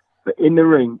that. But in the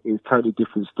ring, it's a totally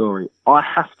different story. I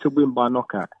have to win by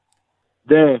knockout.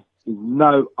 There is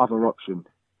no other option.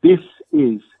 This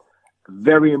is a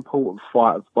very important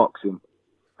fight of boxing,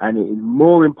 and it is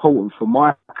more important for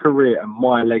my career and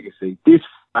my legacy. This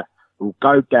fight will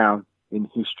go down in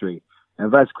history.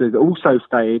 And Vazquez also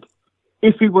stated,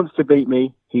 if he wants to beat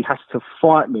me, he has to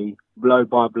fight me blow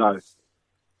by blow.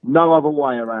 No other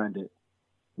way around it.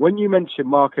 When you mention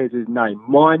Marquez's name,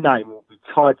 my name will be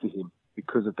tied to him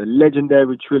because of the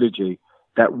legendary trilogy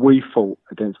that we fought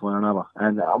against one another.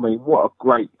 And I mean, what a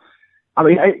great... I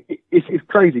mean, it's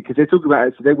crazy because they're talking about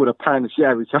it, so they would have pound the shit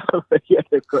out of each other. But yeah,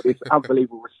 they've got this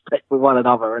unbelievable respect for one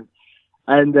another.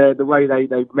 And the way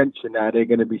they mention that, they're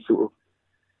going to be sort of,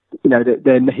 you know,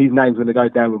 then his name's going to go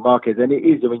down with Marquez. And it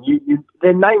is, I mean,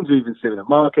 their names are even similar.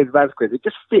 Marquez, Vazquez. It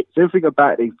just fits. Everything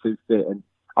about these two fit. And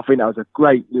I think that was a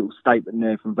great little statement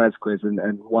there from Vazquez,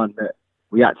 and one that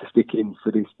we had to stick in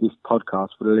for this podcast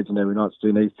for the legendary Nights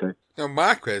doing these two. Now,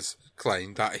 Marquez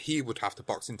claimed that he would have to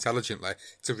box intelligently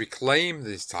to reclaim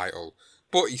this title,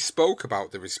 but he spoke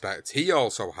about the respect he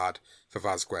also had for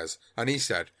Vazquez, and he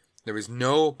said, there is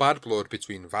no bad blood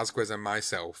between Vazquez and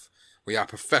myself. We are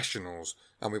professionals,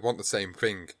 and we want the same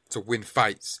thing, to win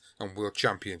fights and world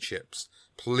championships.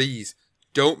 Please,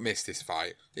 don't miss this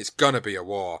fight. It's gonna be a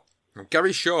war. And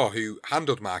Gary Shaw, who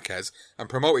handled Marquez and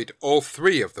promoted all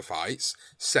 3 of the fights,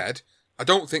 said, I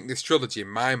don't think this trilogy in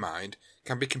my mind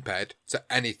can be compared to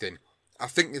anything. I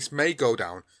think this may go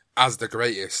down as the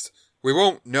greatest. We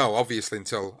won't know, obviously,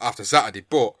 until after Saturday,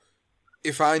 but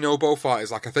if I know both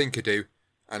fighters like I think I do,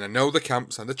 and I know the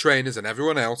camps and the trainers and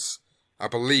everyone else, I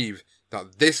believe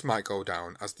that this might go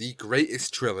down as the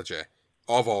greatest trilogy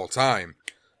of all time.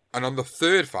 And on the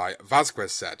 3rd fight,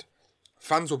 Vazquez said,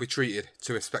 fans will be treated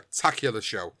to a spectacular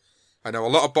show. I know a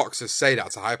lot of boxers say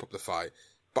that to hype up the fight,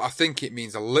 but I think it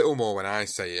means a little more when I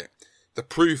say it. The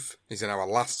proof is in our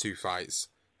last 2 fights.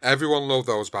 Everyone loved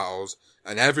those battles,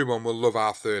 and everyone will love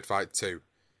our 3rd fight too.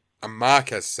 And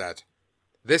Marquez said,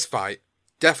 this fight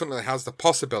definitely has the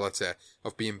possibility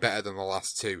of being better than the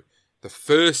last 2. The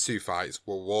first 2 fights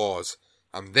were wars,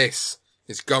 and this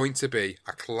is going to be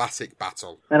a classic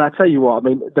battle. And I tell you what, I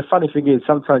mean, the funny thing is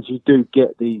sometimes you do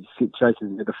get these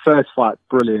situations. The first fight's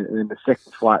brilliant, and then the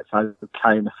second fight's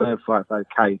okay, and the third fight's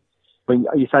okay. When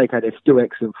you say, okay, they're still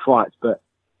excellent fights, but,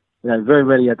 you know, very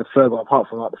rarely had the third one, apart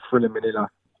from like the Thriller Manila.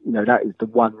 You know, that is the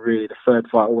one really. The third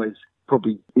fight always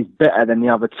probably is better than the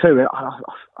other 2.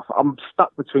 I'm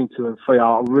stuck between 2 and 3.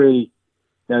 I really,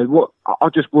 you know, I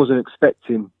just wasn't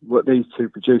expecting what these 2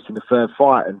 produced in the third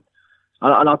fight. And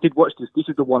I did watch this. This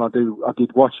is the one I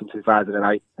did watch in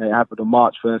 2008. It happened on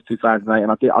March 1st, 2008.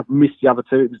 And I'd missed the other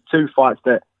 2. It was 2 fights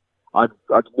that I'd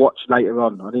watched later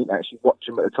on. I didn't actually watch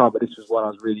them at the time, but this was one I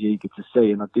was really eager to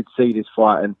see. And I did see this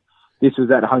fight. And this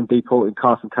was at the Home Depot in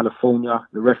Carson, California.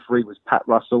 The referee was Pat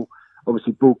Russell,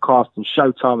 obviously broadcast on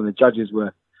Showtime, and the judges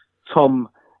were Tom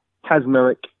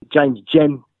Kazmarek, James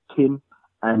Jenkin,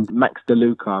 and Max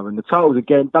DeLuca. And the titles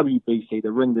again, WBC,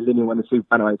 the ring, the lineal, and the super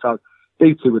bantamweight titles.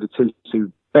 These 2 were the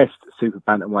 2 best super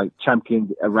bantamweight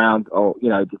champions around, or, you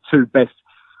know, the 2 best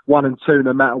 1 and 2,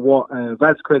 no matter what.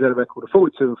 Vazquez had a record of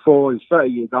 42-4. He's 30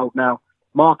 years old now.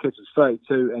 Marquez was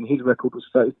 32, and his record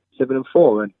was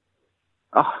 37-4. And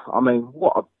I mean,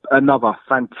 what another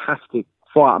fantastic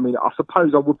fight. I mean, I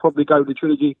suppose I would probably go with the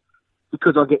trilogy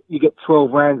because you get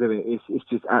 12 rounds of it. It's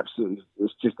just absolutely,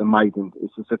 it's just amazing.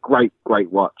 It's just a great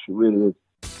watch. It really is.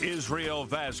 Israel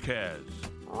Vazquez,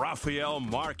 Rafael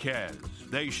Marquez.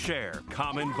 They share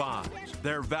common bonds,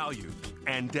 their values,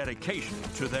 and dedication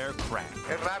to their craft.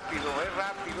 Es rápido, es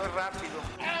rápido, es rápido.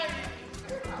 ¡Ay!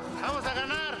 ¡Vamos a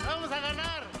ganar! ¡Vamos a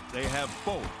ganar! They have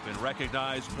both been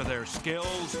recognized for their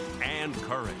skills and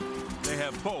courage. They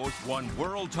have both won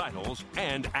world titles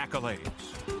and accolades.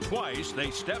 Twice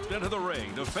they stepped into the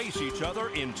ring to face each other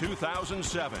in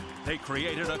 2007. They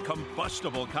created a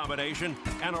combustible combination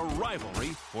and a rivalry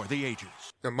for the ages.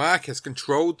 Now, Marquez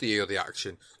controlled the early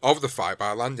action of the fight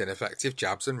by landing effective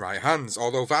jabs and right hands,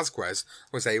 although Vazquez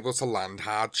was able to land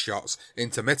hard shots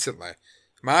intermittently.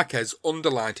 Marquez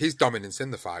underlined his dominance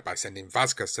in the fight by sending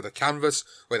Vazquez to the canvas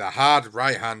with a hard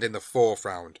right hand in the 4th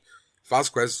round.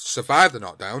 Vazquez survived the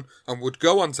knockdown and would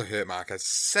go on to hurt Marquez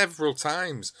several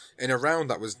times in a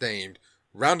round that was named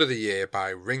Round of the Year by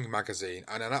Ring Magazine,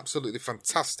 and an absolutely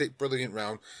fantastic, brilliant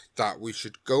round that we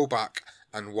should go back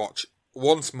and watch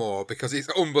once more because it's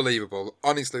unbelievable.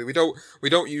 Honestly, we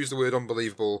don't use the word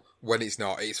unbelievable when it's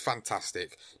not. It's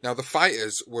fantastic. Now, the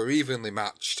fighters were evenly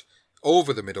matched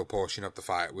over the middle portion of the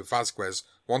fight, with Vazquez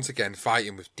once again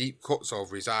fighting with deep cuts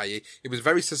over his eye. He was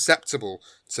very susceptible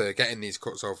to getting these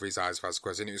cuts over his eyes,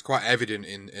 Vazquez, and it was quite evident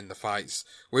in the fights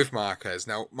with Marquez.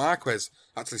 Now, Marquez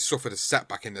actually suffered a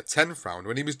setback in the 10th round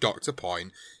when he was docked a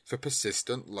point for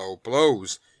persistent low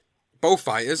blows. Both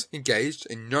fighters engaged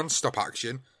in non-stop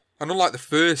action, and unlike the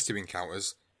first 2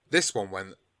 encounters, this one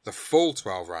went the full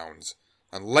 12 rounds,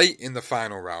 and late in the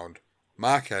final round,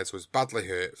 Marquez was badly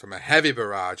hurt from a heavy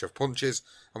barrage of punches,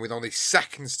 and with only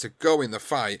seconds to go in the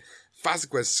fight,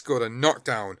 Vazquez scored a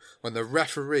knockdown when the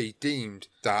referee deemed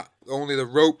that only the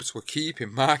ropes were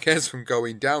keeping Marquez from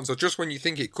going down. So just when you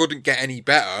think it couldn't get any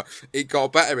better, it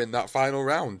got better in that final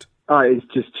round. Oh, it's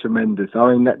just tremendous.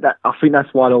 I mean, I think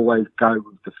that's why I always go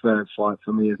with the third fight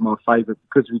for me as my favourite,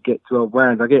 because we get 12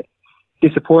 rounds. I get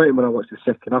disappointed when I watch the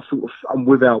second. I'm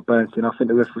with Al Bernstein. I think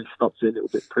the referee stopped it a little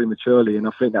bit prematurely, and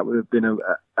I think that would have been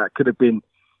could have been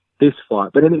this fight.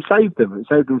 But then it saved them. It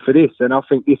saved them for this, and I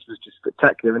think this was just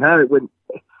spectacular. And how it went,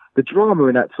 the drama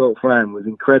in that 12th round was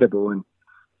incredible. And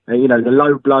the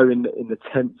low blow in the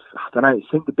 10th, I don't know, it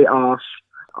seemed a bit harsh.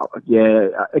 Yeah,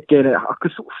 again, I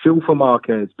could sort of feel for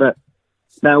Marquez, but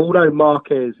now although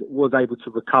Marquez was able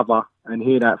to recover and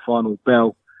hear that final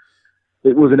bell,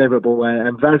 it was inevitable,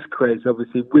 and Vazquez,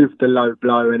 obviously, with the low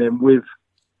blow and then with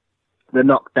the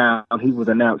knockdown, he was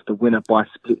announced the winner by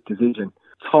split decision.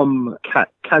 Tom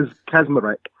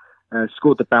Kazmarek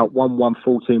scored the bout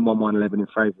 1-1-14, 1-1-11 in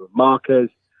favour of Marquez,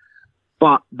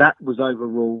 but that was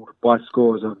overruled by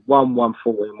scores of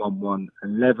 1-1-14,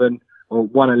 1-1-11, or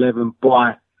 1-11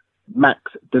 by Max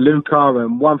DeLuca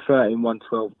and 1-13,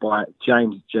 1-12 by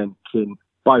James Jenkin,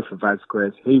 both of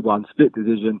Vazquez. He won split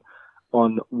decision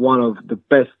on one of the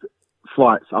best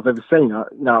fights I've ever seen.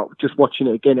 Just watching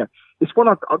it again, it's one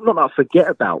I'm not that I forget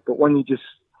about, but when you just,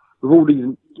 with all these,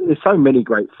 there's so many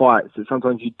great fights that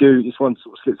sometimes you do, this one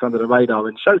sort of slips under the radar.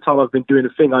 And Showtime have been doing a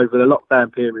thing over the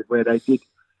lockdown period where they did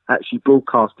actually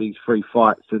broadcast these 3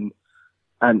 fights, and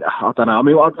I don't know. I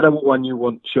mean, I don't know what one you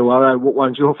want, Sean. I don't know what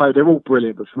one's your favourite. They're all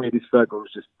brilliant, but for me, this third one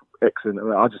was just excellent.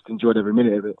 I just enjoyed every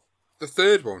minute of it. The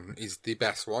third one is the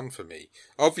best one for me.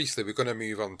 Obviously, we're going to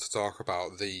move on to talk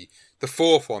about the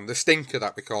 4th one, the stinker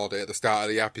that we called it at the start of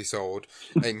the episode,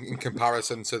 in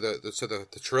comparison to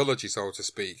the trilogy, so to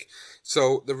speak.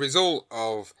 So the result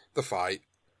of the fight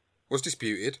was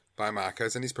disputed by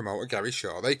Marquez and his promoter Gary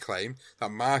Shaw. They claim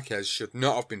that Marquez should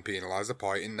not have been penalised a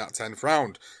point in that 10th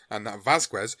round, and that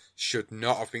Vazquez should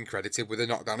not have been credited with a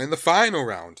knockdown in the final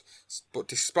round. But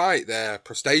despite their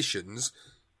protestations,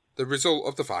 the result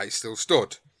of the fight still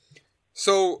stood.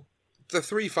 So, the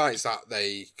 3 fights that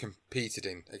they competed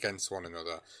in against one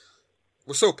another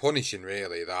were so punishing,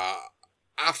 really, that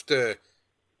after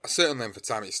a certain length of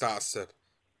time it starts to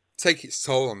take its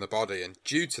toll on the body, and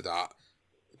due to that,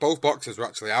 both boxers were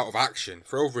actually out of action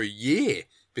for over a year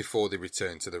before they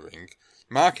returned to the ring.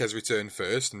 Marquez returned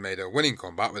first and made a winning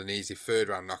comeback with an easy 3rd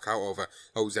round knockout over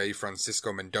Jose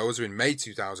Francisco Mendoza in May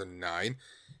 2009.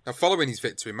 Now, following his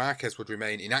victory, Marquez would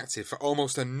remain inactive for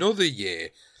almost another year,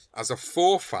 as a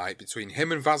 4th fight between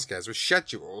him and Vazquez was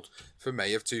scheduled for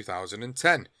May of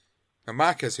 2010. Now,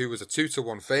 Marquez, who was a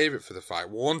 2-1 favourite for the fight,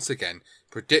 once again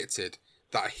predicted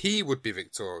that he would be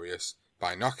victorious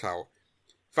by knockout.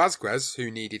 Vazquez,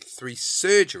 who needed 3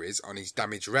 surgeries on his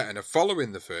damaged retina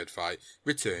following the 3rd fight,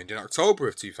 returned in October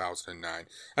of 2009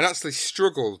 and actually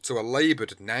struggled to a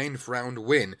laboured 9th round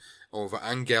win over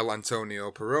Angel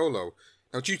Antonio Parolo.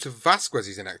 Now, due to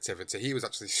Vazquez's inactivity, he was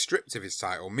actually stripped of his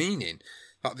title, meaning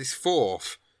that this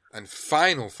 4th and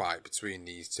final fight between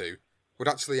these two would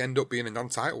actually end up being a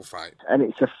non-title fight. And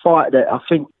it's a fight that I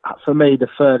think, for me, the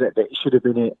third that should have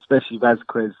been it, especially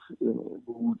Vazquez.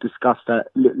 We'll discuss that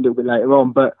a little bit later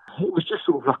on, but it was just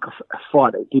sort of like a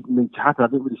fight that didn't need to happen. I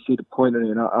didn't really see the point in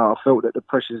it, and I felt that the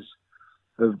pressures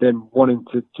of them wanting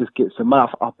to just get some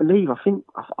money. I think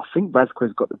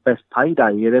Vazquez got the best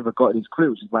payday he had ever got in his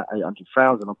career, which is about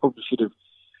 800,000. I probably should have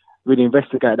really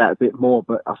investigated that a bit more,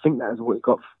 but I think that is what he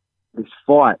got for this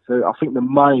fight. So I think the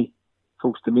May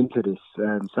forced him into this.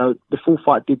 So the full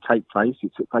fight did take place.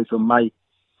 It took place on May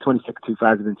 22nd,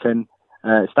 2010,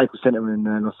 Staples Center in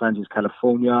Los Angeles,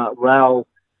 California. Raul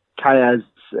Cayaz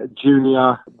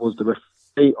Jr. was the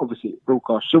referee. Obviously,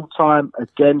 broadcast Showtime,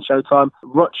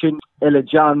 Rochin,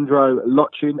 Alejandro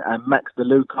Lochin, and Max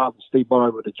DeLuca, Steve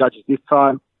Morrow were the judges this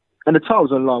time. And the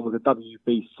titles on line was a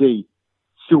WBC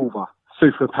Silver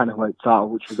Super Bantamweight title,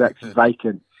 which was actually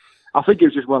vacant. I think it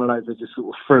was just one of those they just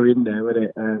sort of threw in there, wasn't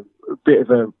it? A bit of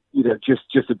a,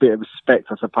 just a bit of respect,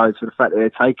 I suppose, for the fact that they're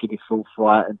taking this full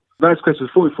fight. And Vazquez was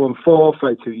 44-4,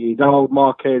 32 years old.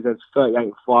 Marquez was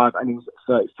 38-5, and he was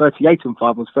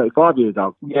 38-5, was 35 years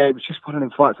old. Yeah, it was just one of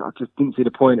them fights. I just didn't see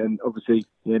the point, and obviously,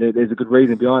 there's a good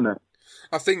reason behind that.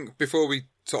 I think before we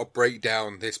sort of break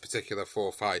down this particular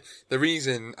fight, the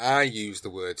reason I used the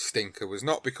word stinker was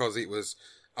not because it was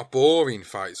a boring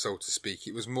fight, so to speak.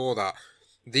 It was more that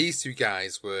these two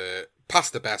guys were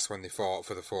past the best when they fought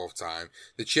for the fourth time.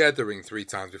 They shared the ring 3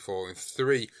 times before in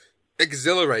 3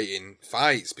 exhilarating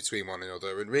fights between one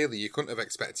another, and really you couldn't have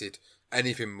expected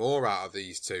anything more out of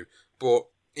these two. But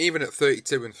even at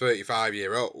 32 and 35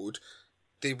 year old,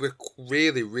 they were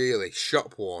really, really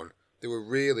shop worn. They were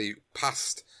really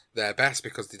past their best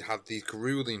because they'd had these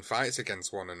grueling fights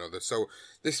against one another. So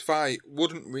this fight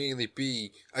wouldn't really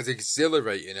be as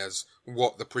exhilarating as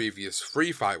what the previous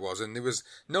 3 fight was, and there was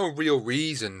no real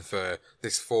reason for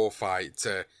this 4 fight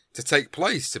to take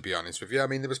place, to be honest with you. I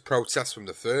mean, there was protests from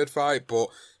the 3rd fight, but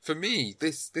for me,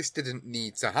 this didn't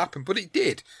need to happen, but it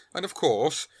did. And of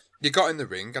course, you got in the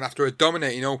ring, and after a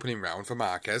dominating opening round for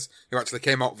Marquez, who actually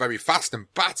came out very fast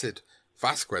and battered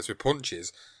Vazquez with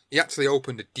punches, he actually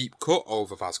opened a deep cut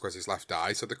over Vazquez's left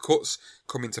eye, so the cuts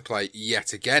come into play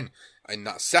yet again in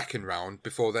that 2nd round,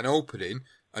 before then opening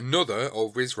another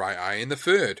over his right eye in the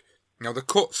 3rd. Now, the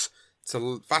cuts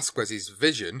to Vazquez's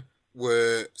vision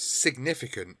were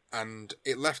significant, and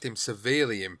it left him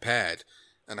severely impaired,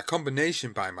 and a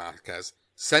combination by Marquez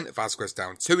sent Vazquez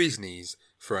down to his knees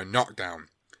for a knockdown.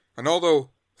 And although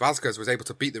Vazquez was able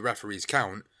to beat the referee's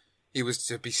count, he was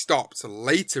to be stopped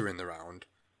later in the round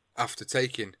after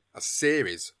taking a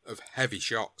series of heavy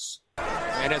shots.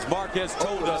 And as Marquez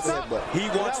told us, he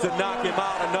wants to knock him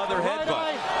out. Another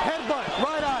headbutt.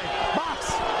 Right eye,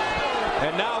 box.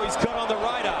 And now he's cut on the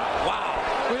right eye. Wow.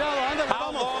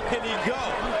 How long can he go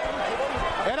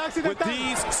with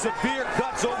these severe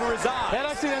cuts over his eyes?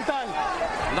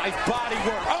 Nice body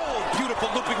work. Oh, beautiful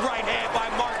looping right hand by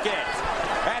Marquez.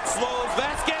 That slows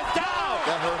Vazquez down.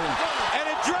 That hurt him. And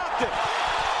it dropped him.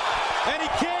 And he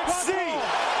can't see.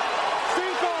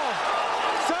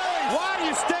 Why do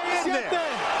you stay in there?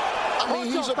 I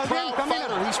mean, he's a proud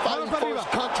fighter. He's fighting for his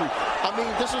country. I mean,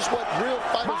 this is what real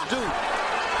fighters do.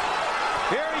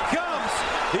 Here he comes.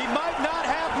 He might not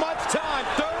have much time.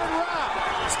 3rd round.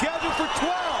 Scheduled for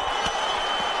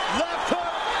 12. Left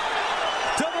hook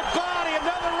to the body.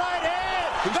 Another right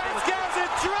hand. Vazquez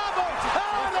in trouble.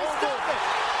 Oh, they stop it.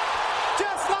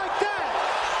 Just like that.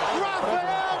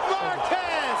 Rafael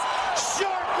Marquez.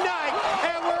 Short night.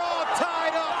 And we're all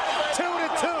tied up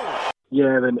 2-2.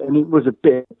 Yeah, and it was a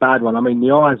bit bad one. I mean,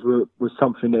 the eyes was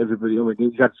something that everybody,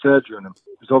 he's had surgery on them.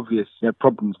 It was obvious he had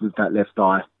problems with that left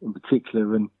eye in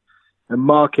particular. And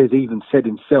Marquez even said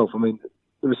himself, I mean,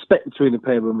 the respect between the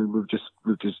pair, we've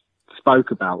just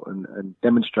spoke about and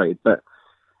demonstrated. But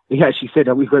he actually said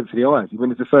that we went for the eyes. He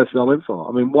went, it's the first thing I went for.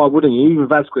 I mean, why wouldn't you? Even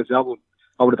Vazquez, I would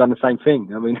have done the same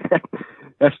thing. I mean,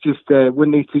 that's just,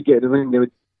 when these two get in the ring, they're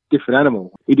a different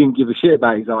animal. He didn't give a shit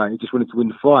about his eye. He just wanted to win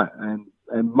the fight. And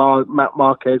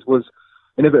Marquez was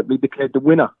inevitably declared the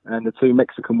winner, and the 2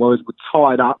 Mexican warriors were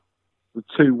tied up with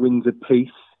 2 wins apiece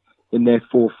in their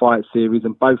 4-fight series,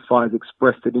 and both fighters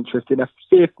expressed an interest in a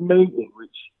 5th meeting, which,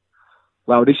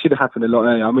 well, this should have happened a lot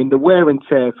earlier. I mean, the wear and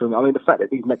tear the fact that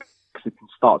these Mexicans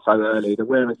start so early, the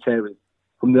wear and tear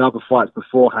from the other fights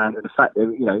beforehand, and the fact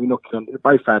that, you're knocking on, they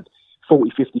both had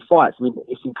 40, 50 fights. I mean,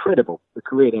 it's incredible, the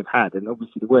career they've had, and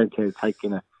obviously the wear and tear has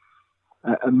taken a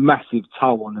massive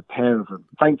toll on the pair of them.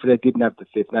 Thankfully, they didn't have the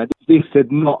 5th. Now, this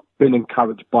had not been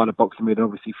encouraged by the boxing media.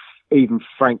 Obviously, even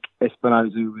Frank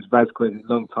Espinosa, who was Vazquez's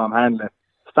long-time handler,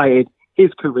 stated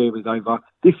his career was over.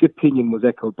 This opinion was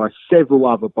echoed by several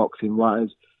other boxing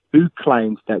writers who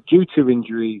claimed that due to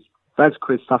injuries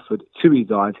Vazquez suffered to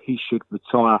his eyes, he should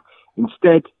retire.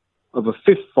 Instead of a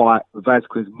 5th fight with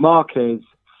Vazquez, Marquez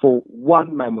fought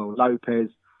Juan Manuel Lopez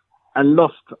and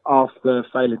lost after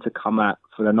failing to come out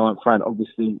for the 9th round,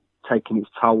 obviously taking its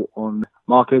toll on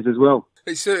Marquez as well.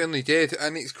 It certainly did,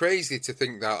 and it's crazy to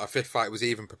think that a fifth fight was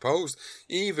even proposed,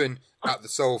 even at the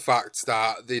sole fact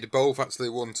that they'd both actually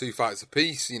won 2 fights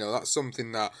apiece. You know, that's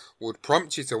something that would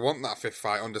prompt you to want that fifth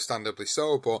fight, understandably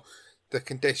so, but the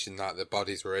condition that the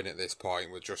bodies were in at this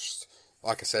point were just,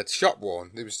 like I said,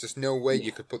 shot-worn. There was just no way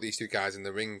you could put these two guys in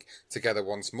the ring together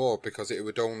once more, because it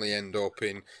would only end up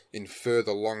in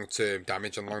further long-term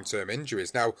damage and long-term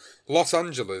injuries. Now, Los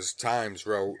Angeles Times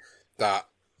wrote that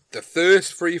the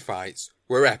first 3 fights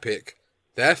were epic,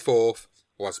 their fourth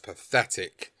was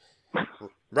pathetic.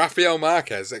 Rafael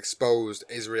Marquez exposed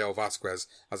Israel Vazquez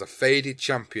as a faded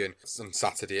champion on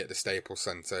Saturday at the Staples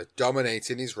Center,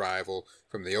 dominating his rival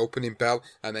from the opening bell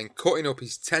and then cutting up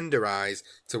his tender eyes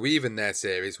to even their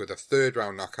series with a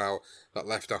third-round knockout that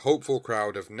left a hopeful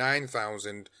crowd of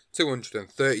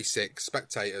 9,236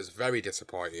 spectators very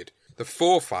disappointed. The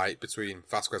fourth fight between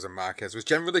Vazquez and Marquez was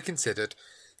generally considered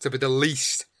to be the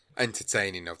least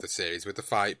entertaining of the series, with the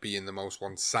fight being the most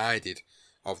one-sided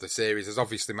of the series, as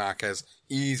obviously Marquez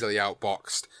easily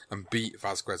outboxed and beat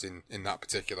Vazquez in that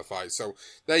particular fight. So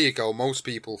there you go. Most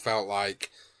people felt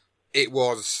like it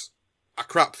was a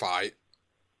crap fight.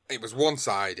 It was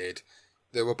one-sided.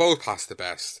 They were both past the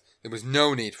best. There was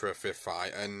no need for a fifth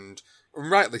fight, and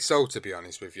rightly so, to be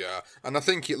honest with you. And I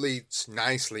think it leads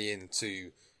nicely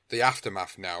into the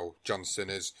aftermath now, Johnston,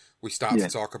 as we start to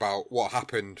talk about what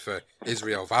happened for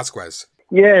Israel Vazquez.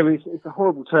 Yeah, it's a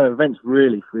horrible turn of events,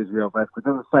 really, for Israel Vazquez.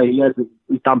 As I say,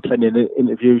 he's done plenty of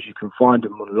interviews. You can find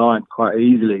them online quite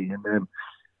easily. And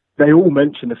they all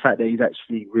mention the fact that he's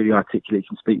actually really articulate,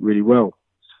 can speak really well.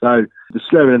 So the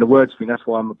slurring and the words thing, that's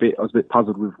why I was a bit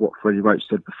puzzled with what Freddie Roach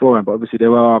said beforehand. But obviously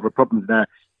there are other problems now.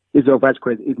 Israel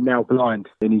Vazquez is now blind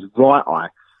in his right eye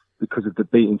because of the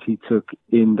beatings he took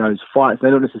in those fights.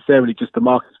 They're not necessarily just the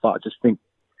Marcus fight. I just think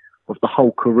of the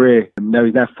whole career. Now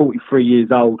he's now 43 years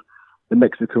old, the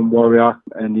Mexican warrior,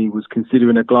 and he was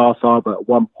considering a glass eye, but at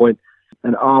one point,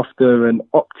 and after an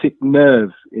optic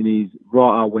nerve in his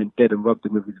right eye went dead and robbed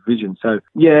him of his vision. So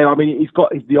yeah, I mean, he's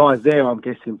got the eyes there, I'm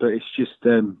guessing, but it's just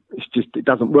it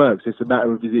doesn't work. So it's a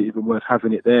matter of, is it even worth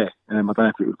having it there? I don't know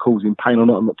if it would cause him pain or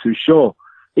not. I'm not too sure.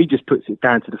 He just puts it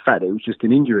down to the fact that it was just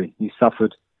an injury. He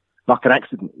suffered like an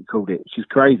accident, he called it, which is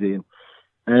crazy.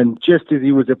 And just as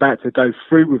he was about to go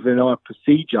through with an eye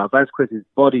procedure, Vazquez's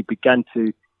body began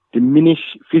to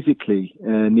diminish physically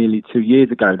nearly 2 years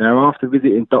ago. Now, after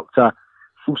visiting Dr.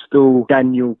 Fustel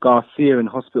Daniel Garcia in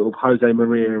hospital of Jose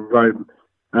Maria in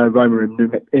Roma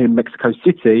in Mexico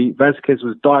City, Vazquez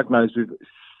was diagnosed with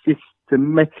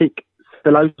systematic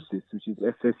sclerosis, which is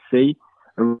SSC,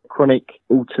 a chronic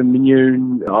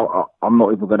autoimmune, I'm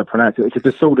not even going to pronounce it. It's a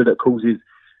disorder that causes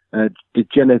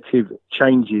degenerative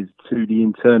changes to the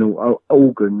internal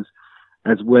organs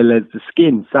as well as the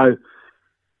skin. So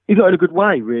he's not in a good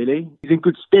way, really. He's in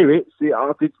good spirits.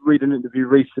 I did read an interview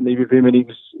recently with him, and he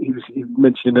was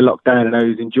mentioning the lockdown and how he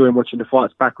was enjoying watching the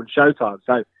fights back on Showtime.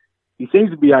 So he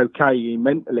seems to be okay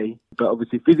mentally, but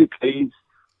obviously physically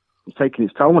it's taking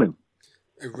its toll on him.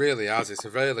 It really has. It's a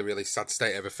really, really sad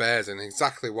state of affairs, and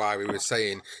exactly why we were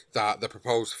saying that the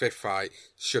proposed fifth fight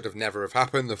should have never have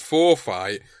happened. The fourth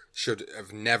fight should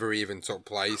have never even took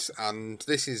place, and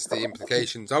this is the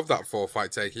implications of that fourth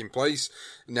fight taking place.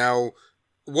 Now,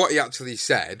 what he actually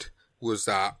said was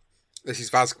that this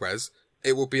is Vazquez.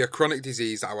 It will be a chronic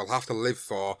disease that I will have to live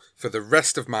for the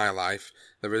rest of my life.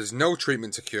 There is no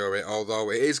treatment to cure it, although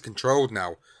it is controlled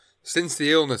now. Since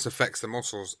the illness affects the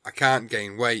muscles, I can't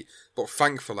gain weight, but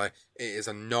thankfully it is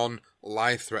a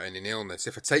non-life-threatening illness.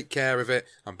 If I take care of it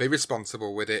and be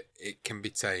responsible with it, it can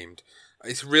be tamed.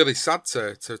 It's really sad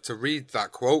to read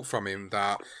that quote from him,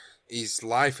 that his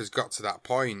life has got to that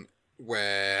point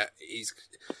where he's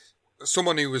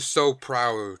someone who was so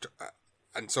proud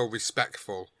and so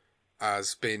respectful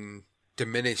has been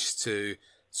diminished to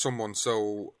someone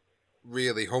so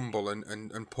really humble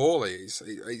and poorly.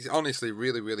 It's honestly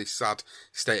really, really sad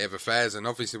state of affairs. And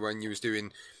obviously when you was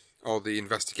doing all the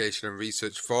investigation and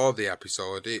research for the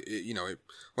episode,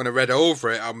 when I read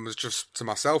over it, I was just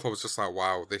like,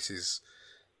 wow, this is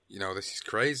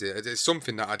crazy. It's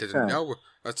something that I didn't know.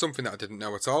 It's something that I didn't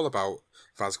know at all about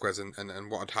Vazquez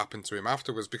and what had happened to him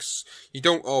afterwards, because you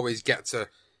don't always get to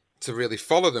really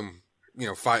follow them,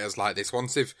 fighters like this.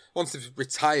 Once they've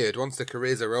retired, once their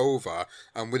careers are over,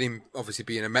 and with him obviously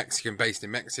being a Mexican based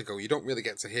in Mexico, you don't really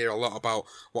get to hear a lot about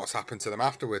what's happened to them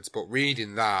afterwards. But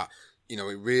reading that, it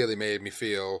really made me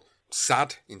feel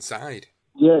sad inside.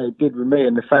 Yeah, it did with me,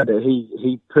 and the fact that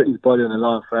he put his body on the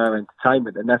line for our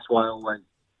entertainment, and that's why I always,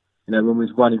 when we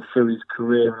was running through his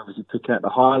career and obviously picking out the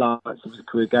highlights of his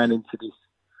career going into this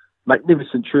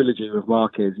magnificent trilogy with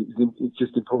Marquez. It's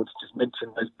just important to just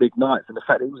mention those big nights and the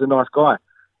fact that he was a nice guy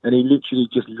and he literally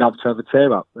just loved to have a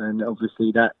tear up. And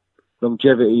obviously that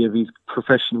longevity of his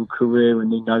professional career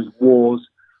and in those wars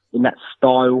in that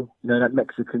style, that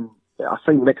Mexican, I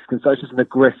think Mexican, so it's just an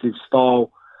aggressive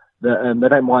style that they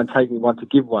don't mind taking one to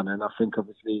give one. And I think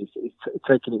obviously it's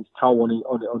taking its toll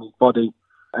on his body.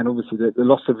 And obviously the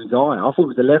loss of his eye. I thought it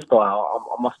was the left eye.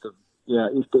 I must have. Yeah,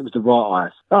 it was the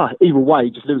right eye. Either way,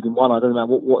 just losing one eye, I don't know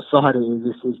what side it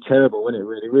is. It's terrible, isn't it,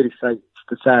 really? Really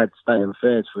the sad state of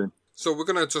affairs for him. So we're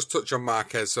going to just touch on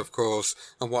Marquez, of course,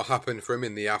 and what happened for him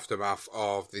in the aftermath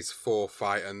of this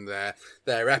 4-fight and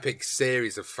their epic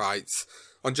series of fights.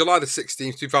 On July the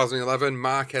 16th, 2011,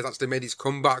 Marquez actually made his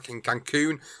comeback in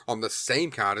Cancun on the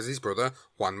same card as his brother,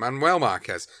 Juan Manuel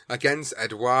Marquez, against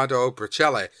Eduardo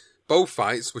Bracelli. Both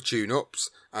fights were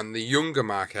tune-ups, and the younger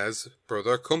Marquez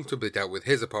brother comfortably dealt with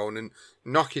his opponent,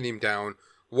 knocking him down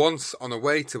once on the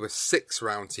way to a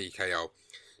 6-round TKO.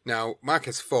 Now,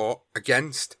 Marquez fought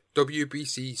against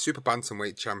WBC Super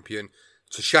Bantamweight champion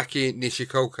Toshiaki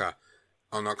Nishikoka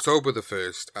on October the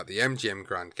 1st at the MGM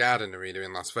Grand Garden Arena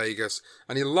in Las Vegas,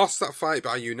 and he lost that fight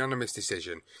by unanimous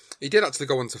decision. He did actually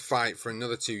go on to fight for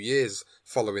another 2 years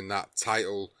following that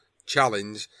title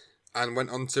challenge, and went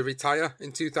on to retire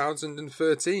in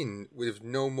 2013 with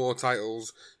no more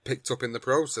titles picked up in the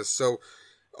process. So,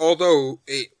 although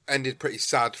it ended pretty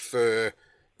sad for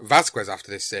Vasquez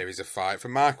after this series of fights, for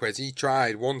Marquez, he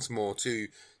tried once more to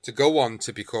go on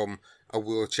to become a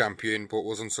world champion, but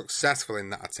was unsuccessful in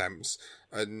that attempt.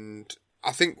 And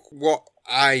I think what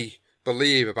I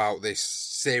believe about this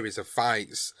series of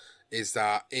fights is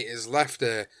that it has left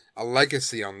a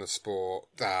legacy on the sport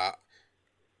that,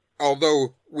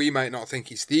 although we might not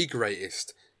think it's the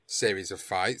greatest series of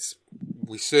fights,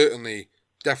 we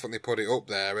definitely put it up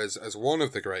there as one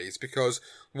of the greatest, because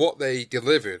what they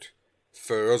delivered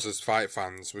for us as fight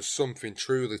fans was something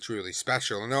truly, truly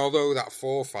special. And although that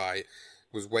 4-fight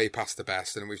was way past the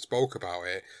best, and we've spoke about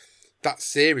it, that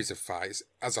series of fights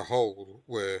as a whole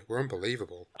were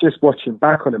unbelievable. Just watching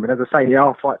back on them, and as I say, the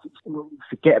R fights, you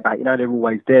forget about, they're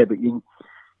always there, but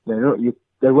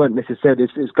they weren't necessarily,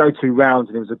 it was go-to rounds,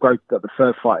 and it was the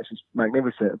third fight, it's just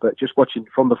magnificent. But just watching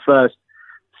from the first,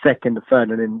 second, the third,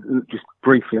 and then just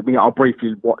briefly, I'll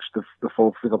briefly watch the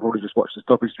fourth thing. I'll probably just watch the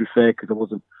stoppage, to be fair, because I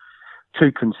wasn't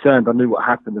too concerned. I knew what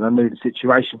happened and I knew the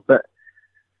situation. But,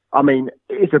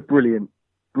 it's a brilliant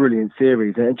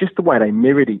series. And just the way they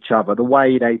mirrored each other, the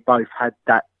way they both had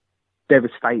that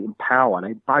devastating power,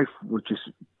 they both were just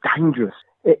dangerous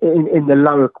in the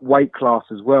lower weight class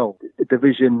as well. The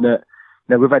division that,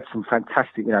 we've had some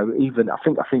fantastic, even I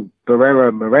think Barrera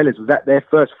and Morales, was that their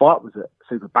first fight was at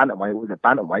Super Bantamweight. It was at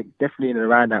Bantamweight, definitely in and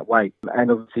around that weight.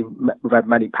 And obviously we've had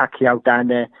Manny Pacquiao down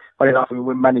there. Funny enough,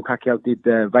 when Manny Pacquiao did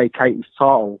vacate his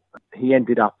title, he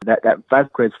ended up that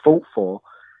Vasquez fought for.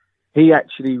 He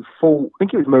actually fought, I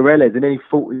think it was Morales, and then he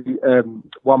fought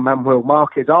Juan Manuel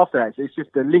Marquez after that. So it's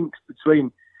just the links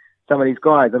between some of these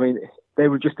guys. They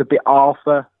were just a bit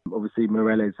after, obviously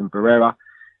Morales and Barrera.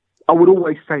 I would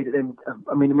always say that them,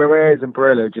 Morales and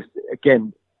Barrera, just,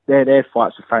 again, their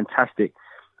fights were fantastic.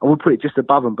 I would put it just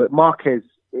above them, but Marquez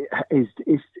and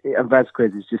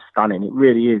Vasquez is just stunning. It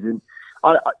really is. And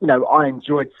I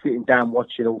enjoyed sitting down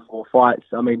watching all 4 fights.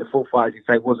 The 4th fight, as you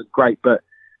say, wasn't great, but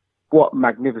what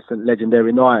magnificent,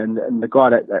 legendary night. And the guy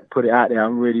that put it out there,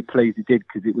 I'm really pleased he did,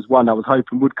 because it was one I was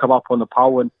hoping would come up on the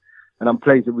poll, and I'm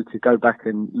pleased that we could go back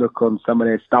and look on some of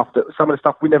their stuff, some of the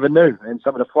stuff we never knew, and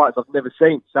some of the fights I've never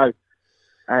seen. So,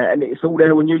 and it's all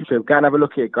there on YouTube. Go and have a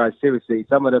look at it, guys. Seriously,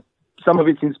 some of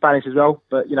it's in Spanish as well.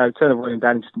 But turn the volume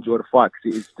down and just enjoy the fight,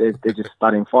 because they're just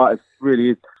stunning fighters. It really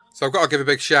is. So I've got to give a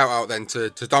big shout out then to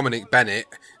Dominic Bennett,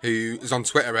 who is on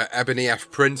Twitter at Ebony F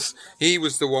Prince. He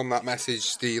was the one that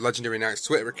messaged the Legendary Nights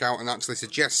Twitter account and actually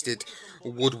suggested,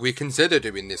 would we consider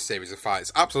doing this series of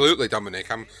fights? Absolutely, Dominic.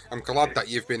 I'm glad that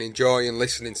you've been enjoying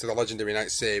listening to the Legendary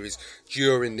Nights series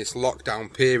during this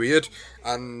lockdown period,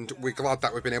 and we're glad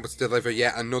that we've been able to deliver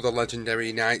yet another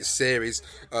Legendary Nights series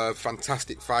of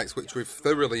fantastic fights which we've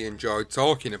thoroughly enjoyed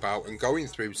talking about and going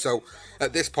through. So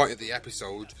at this point of the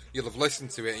episode, you'll have listened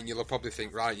to it and you'll probably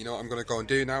think, right, you know what I'm going to go and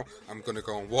do now? I'm going to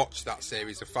go and watch that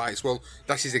series of fights. Well,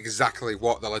 that is exactly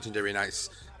what the Legendary Nights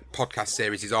podcast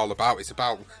series is all about. It's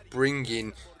about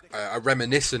bringing a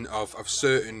reminiscent of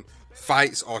certain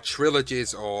fights or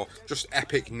trilogies or just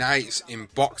epic nights in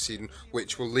boxing,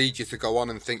 which will lead you to go on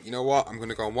and think, you know what, I'm going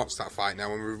to go and watch that fight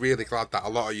now. And we're really glad that a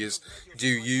lot of you do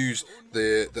use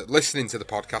the listening to the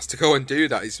podcast to go and do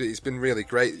that. It's been really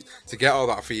great to get all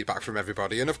that feedback from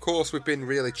everybody. And of course, we've been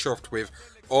really chuffed with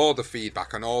all the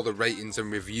feedback and all the ratings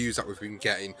and reviews that we've been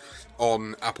getting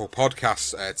on Apple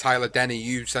Podcasts. Tyler Denny,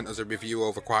 you sent us a review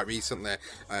over quite recently,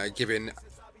 giving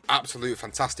absolute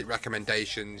fantastic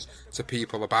recommendations to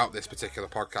people about this particular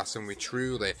podcast, and we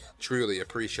truly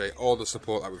appreciate all the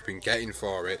support that we've been getting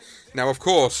for it. Now, of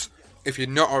course, if you're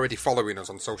not already following us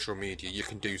on social media, you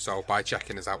can do so by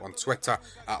checking us out on Twitter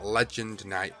at Legend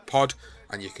Night Pod,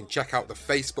 and you can check out the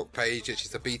Facebook page, which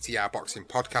is the BTR Boxing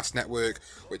Podcast Network,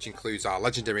 which includes our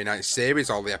Legendary Night series.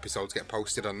 All the episodes get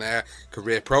posted on there.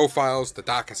 Career profiles, the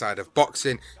darker side of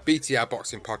boxing, BTR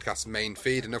Boxing Podcast main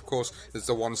feed, and of course, there's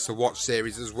the Ones to Watch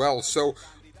series as well. So,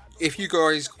 if you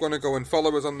guys want to go and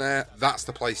follow us on there, that's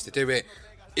the place to do it.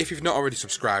 If you've not already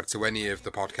subscribed to any of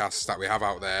the podcasts that we have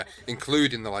out there,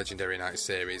 including the Legendary Night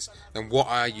series, then what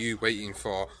are you waiting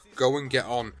for? Go and get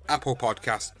on Apple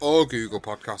Podcasts or Google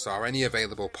Podcasts or any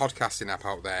available podcasting app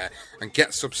out there and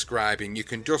get subscribing. You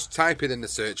can just type it in the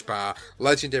search bar,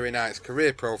 Legendary Nights,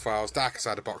 Career Profiles, Darker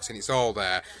Side of Boxing, it's all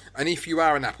there. And if you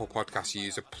are an Apple Podcast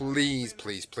user, please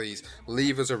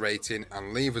leave us a rating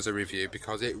and leave us a review,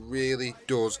 because it really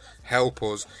does help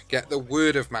us get the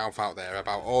word of mouth out there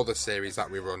about all the series that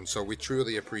we run, so we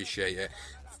truly appreciate it.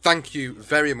 Thank you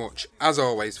very much, as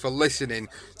always, for listening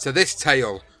to this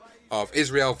tale of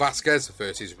Israel Vasquez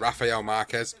versus Rafael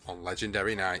Marquez on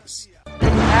Legendary Nights.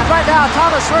 And right now,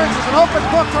 Thomas Hearns is an open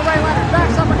book for Ray Leonard.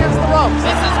 Backs up against the ropes.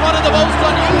 This is one of the most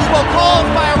unusual calls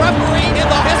by a referee in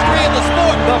the history of the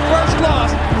sport. The first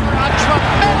loss. A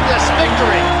tremendous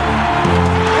victory.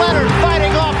 Leonard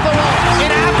fighting off the ropes.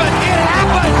 It happened.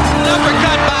 An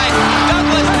uppercut by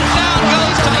Douglas. Down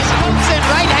goes Tyson. Hooks in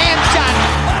right hand shot.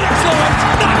 Excellent.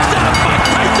 Knocks out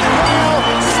Mike Tyson.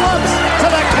 Slumps to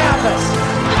the canvas.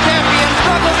 The champion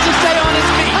struggles to stay on his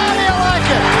feet. How do you like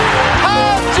it?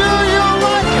 How do you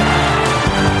like it?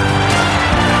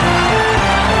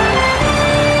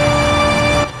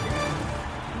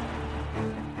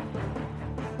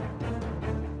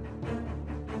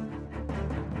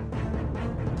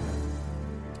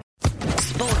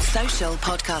 Sports Social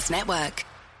Podcast Network.